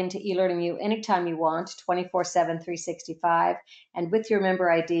log into eLearningU anytime you want, 24/7, 365, and with your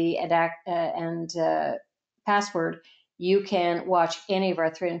member ID and password, you can watch any of our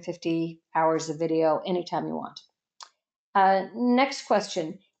 350 hours of video anytime you want. Next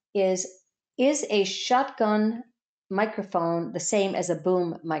question is a shotgun microphone the same as a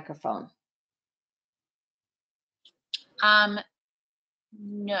boom microphone?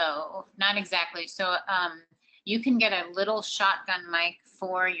 No, not exactly. So you can get a little shotgun mic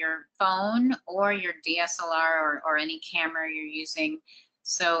for your phone or your DSLR or any camera you're using.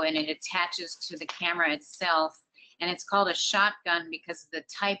 So, and it attaches to the camera itself, and it's called a shotgun because the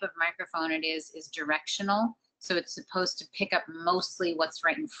type of microphone it is directional. So it's supposed to pick up mostly what's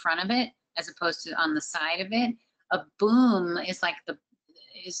right in front of it as opposed to on the side of it. A boom is like a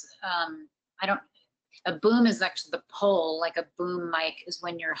boom is actually the pole. Like a boom mic is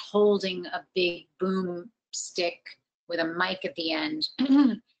when you're holding a big boom stick with a mic at the end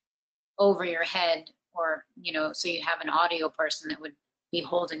over your head, or, so you have an audio person that would be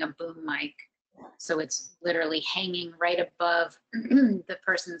holding a boom mic. So it's literally hanging right above the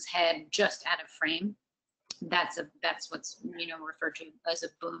person's head, just out of frame. That's what's, referred to as a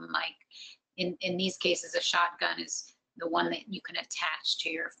boom mic. In these cases, a shotgun is the one that you can attach to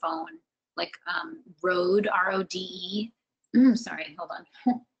your phone. Like Rode, RODE. Sorry, hold on.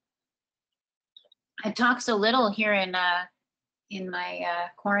 I talk so little here in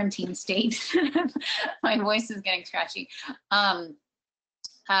quarantine state. My voice is getting scratchy. The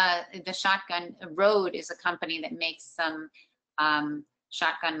Shotgun Rode is a company that makes some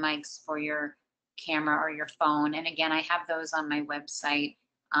shotgun mics for your camera or your phone. And again, I have those on my website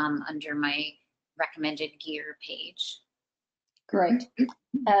under my recommended gear page. Great.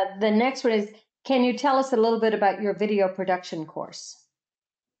 The next one is, can you tell us a little bit about your video production course?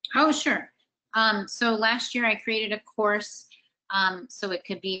 Oh, sure. So last year I created a course, so it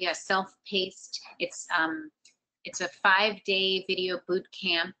could be a self-paced. It's a 5-day video boot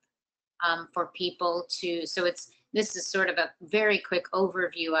camp for people to. So this is sort of a very quick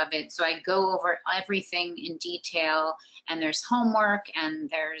overview of it. So I go over everything in detail, and there's homework, and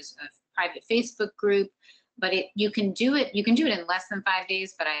there's a private Facebook group. But you can do it in less than 5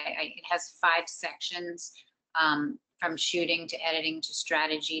 days. But it has 5 sections. From shooting to editing to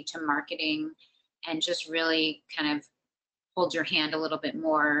strategy to marketing, and just really kind of hold your hand a little bit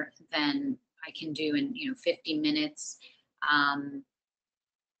more than I can do in 50 minutes.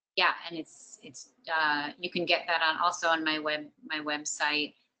 Yeah, and it's you can get that also on my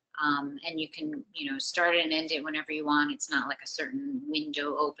website, and you can start it and end it whenever you want. It's not like a certain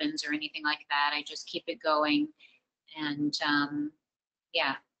window opens or anything like that. I just keep it going, and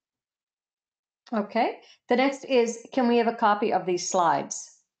yeah. Okay. The next is, can we have a copy of these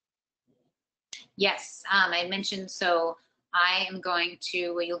slides? Yes, I mentioned, so I am going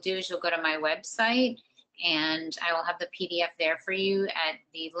to, what you'll do is you'll go to my website, and I will have the PDF there for you.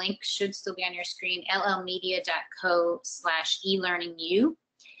 The link should still be on your screen, llmedia.co/elearningu.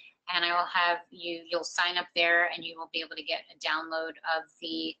 And I will have you'll sign up there, and you will be able to get a download of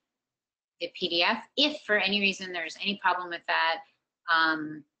the PDF. If for any reason there's any problem with that,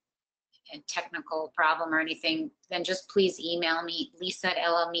 a technical problem or anything, then just please email me,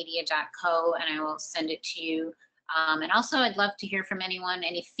 lisa@llmedia.co, and I will send it to you. And also, I'd love to hear from anyone.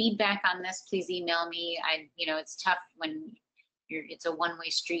 Any feedback on this, please email me. It's tough when it's a one-way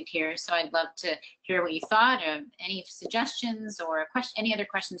street here, so I'd love to hear what you thought, or any suggestions, or any other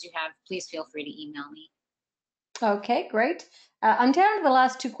questions you have. Please feel free to email me. Okay, great. I'm down to the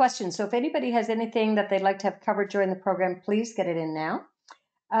last 2 questions, so if anybody has anything that they'd like to have covered during the program, please get it in now.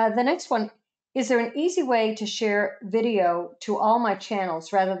 The next one, is there an easy way to share video to all my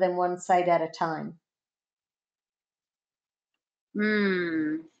channels rather than one site at a time?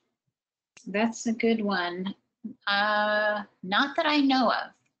 That's a good one. Not that I know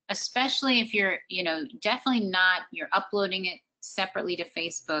of, especially if you're, definitely not, you're uploading it separately to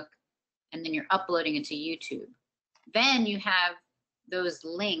Facebook, and then you're uploading it to YouTube. Then you have those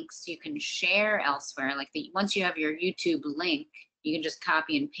links you can share elsewhere. Like once you have your YouTube link, you can just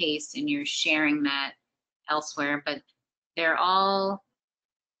copy and paste, and you're sharing that elsewhere. But they're all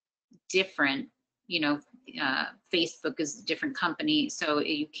different. Facebook is a different company, so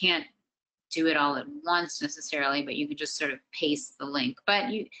you can't do it all at once necessarily, but you can just sort of paste the link. But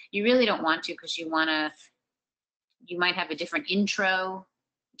you really don't want to, because you might have a different intro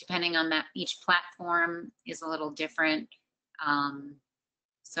depending on that. Each platform is a little different.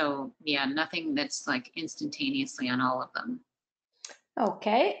 So yeah, nothing that's like instantaneously on all of them.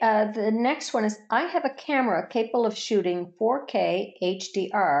 Okay, the next one is, I have a camera capable of shooting 4K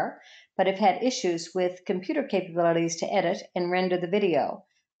HDR, but have had issues with computer capabilities to edit and render the video,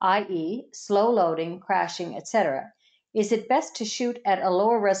 i.e. slow loading, crashing, etc. Is it best to shoot at a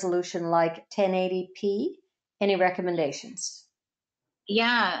lower resolution like 1080p? Any recommendations?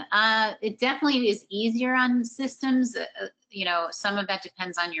 Yeah, it definitely is easier on systems. Some of that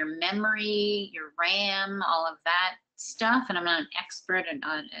depends on your memory, your RAM, all of that stuff. And I'm not an expert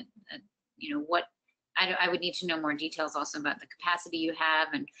on what I would need to know more details also about the capacity you have.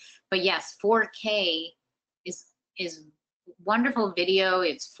 But yes, 4K is wonderful video.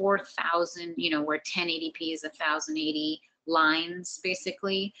 It's 4,000, where 1080p is 1,080 lines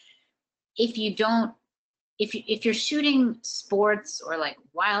basically. If you're shooting sports or like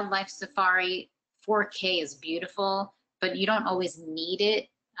wildlife safari, 4K is beautiful, but you don't always need it.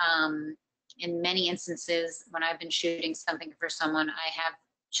 In many instances, when I've been shooting something for someone, I have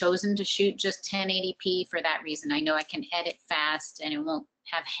chosen to shoot just 1080p for that reason. I know I can edit fast and it won't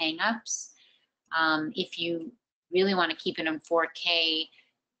have hangups. If you really want to keep it in 4K,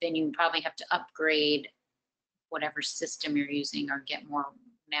 then you probably have to upgrade whatever system you're using or get more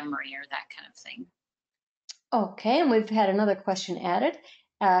memory or that kind of thing. Okay, and we've had another question added.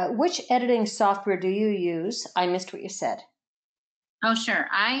 Which editing software do you use? I missed what you said. Oh, sure.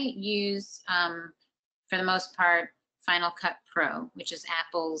 I use, for the most part, Final Cut Pro, which is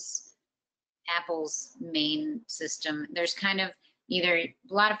Apple's main system. There's kind of a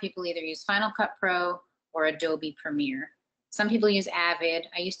lot of people either use Final Cut Pro or Adobe Premiere. Some people use Avid.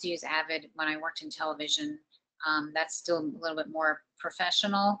 I used to use Avid when I worked in television. That's still a little bit more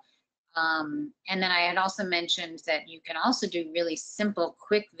professional. And then I had also mentioned that you can also do really simple,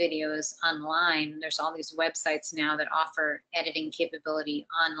 quick videos online. There's all these websites now that offer editing capability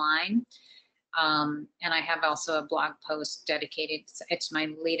online. And I have also a blog post dedicated, it's my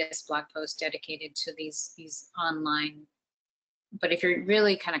latest blog post dedicated to these online. But if you're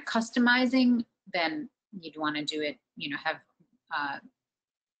really kind of customizing, then you'd want to do it, have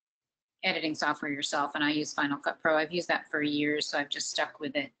editing software yourself. And I use Final Cut Pro. I've used that for years, so I've just stuck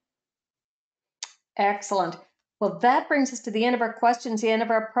with it. Excellent. Well, that brings us to the end of our questions, the end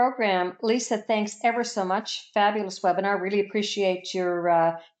of our program. Lisa, thanks ever so much. Fabulous webinar. Really appreciate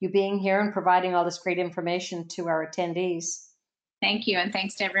you being here and providing all this great information to our attendees. Thank you, and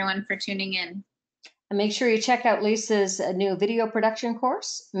thanks to everyone for tuning in. And make sure you check out Lisa's new video production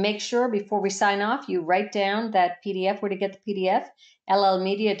course. Make sure before we sign off, you write down that PDF, where to get the PDF,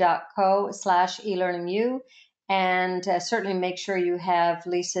 llmedia.co/elearningu. And certainly make sure you have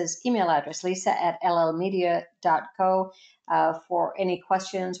Lisa's email address, lisa@llmedia.co, for any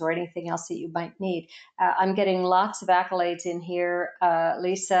questions or anything else that you might need. I'm getting lots of accolades in here.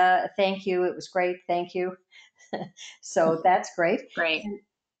 Lisa, thank you. It was great. Thank you. So that's great. Great. And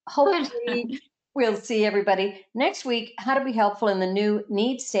hopefully we'll see everybody next week. How to be helpful in the new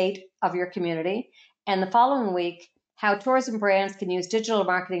need state of your community. And the following week, how tourism brands can use digital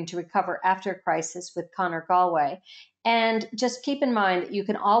marketing to recover after a crisis with Connor Galway. And just keep in mind that you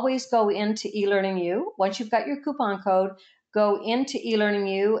can always go into eLearningU. Once you've got your coupon code, go into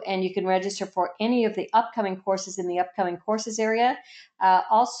eLearningU and you can register for any of the upcoming courses in the upcoming courses area.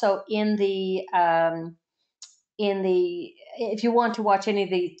 Also if you want to watch any of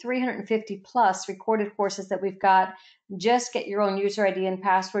the 350 plus recorded courses that we've got, just get your own user ID and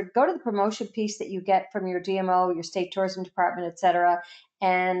password. Go to the promotion piece that you get from your DMO, your state tourism department, etc.,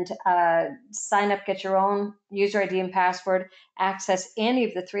 and sign up, get your own user ID and password, access any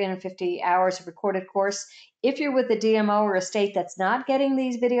of the 350 hours of recorded course. If you're with a DMO or a state that's not getting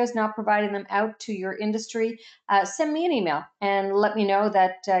these videos, not providing them out to your industry, send me an email and let me know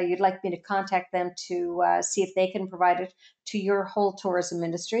that you'd like me to contact them to see if they can provide it to your whole tourism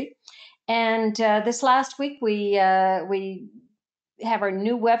industry. And this last week, we have our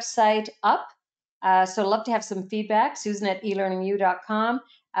new website up. So I'd love to have some feedback. Susan@elearningu.com.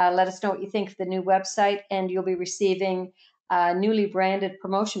 Let us know what you think of the new website, and you'll be receiving newly branded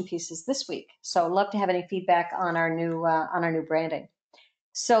promotion pieces this week. So love to have any feedback on our new branding.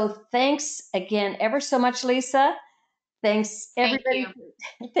 So thanks again ever so much, Lisa. Thanks everybody.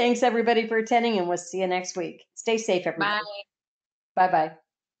 Thanks everybody for attending, and we'll see you next week. Stay safe, everybody. Bye. Bye-bye.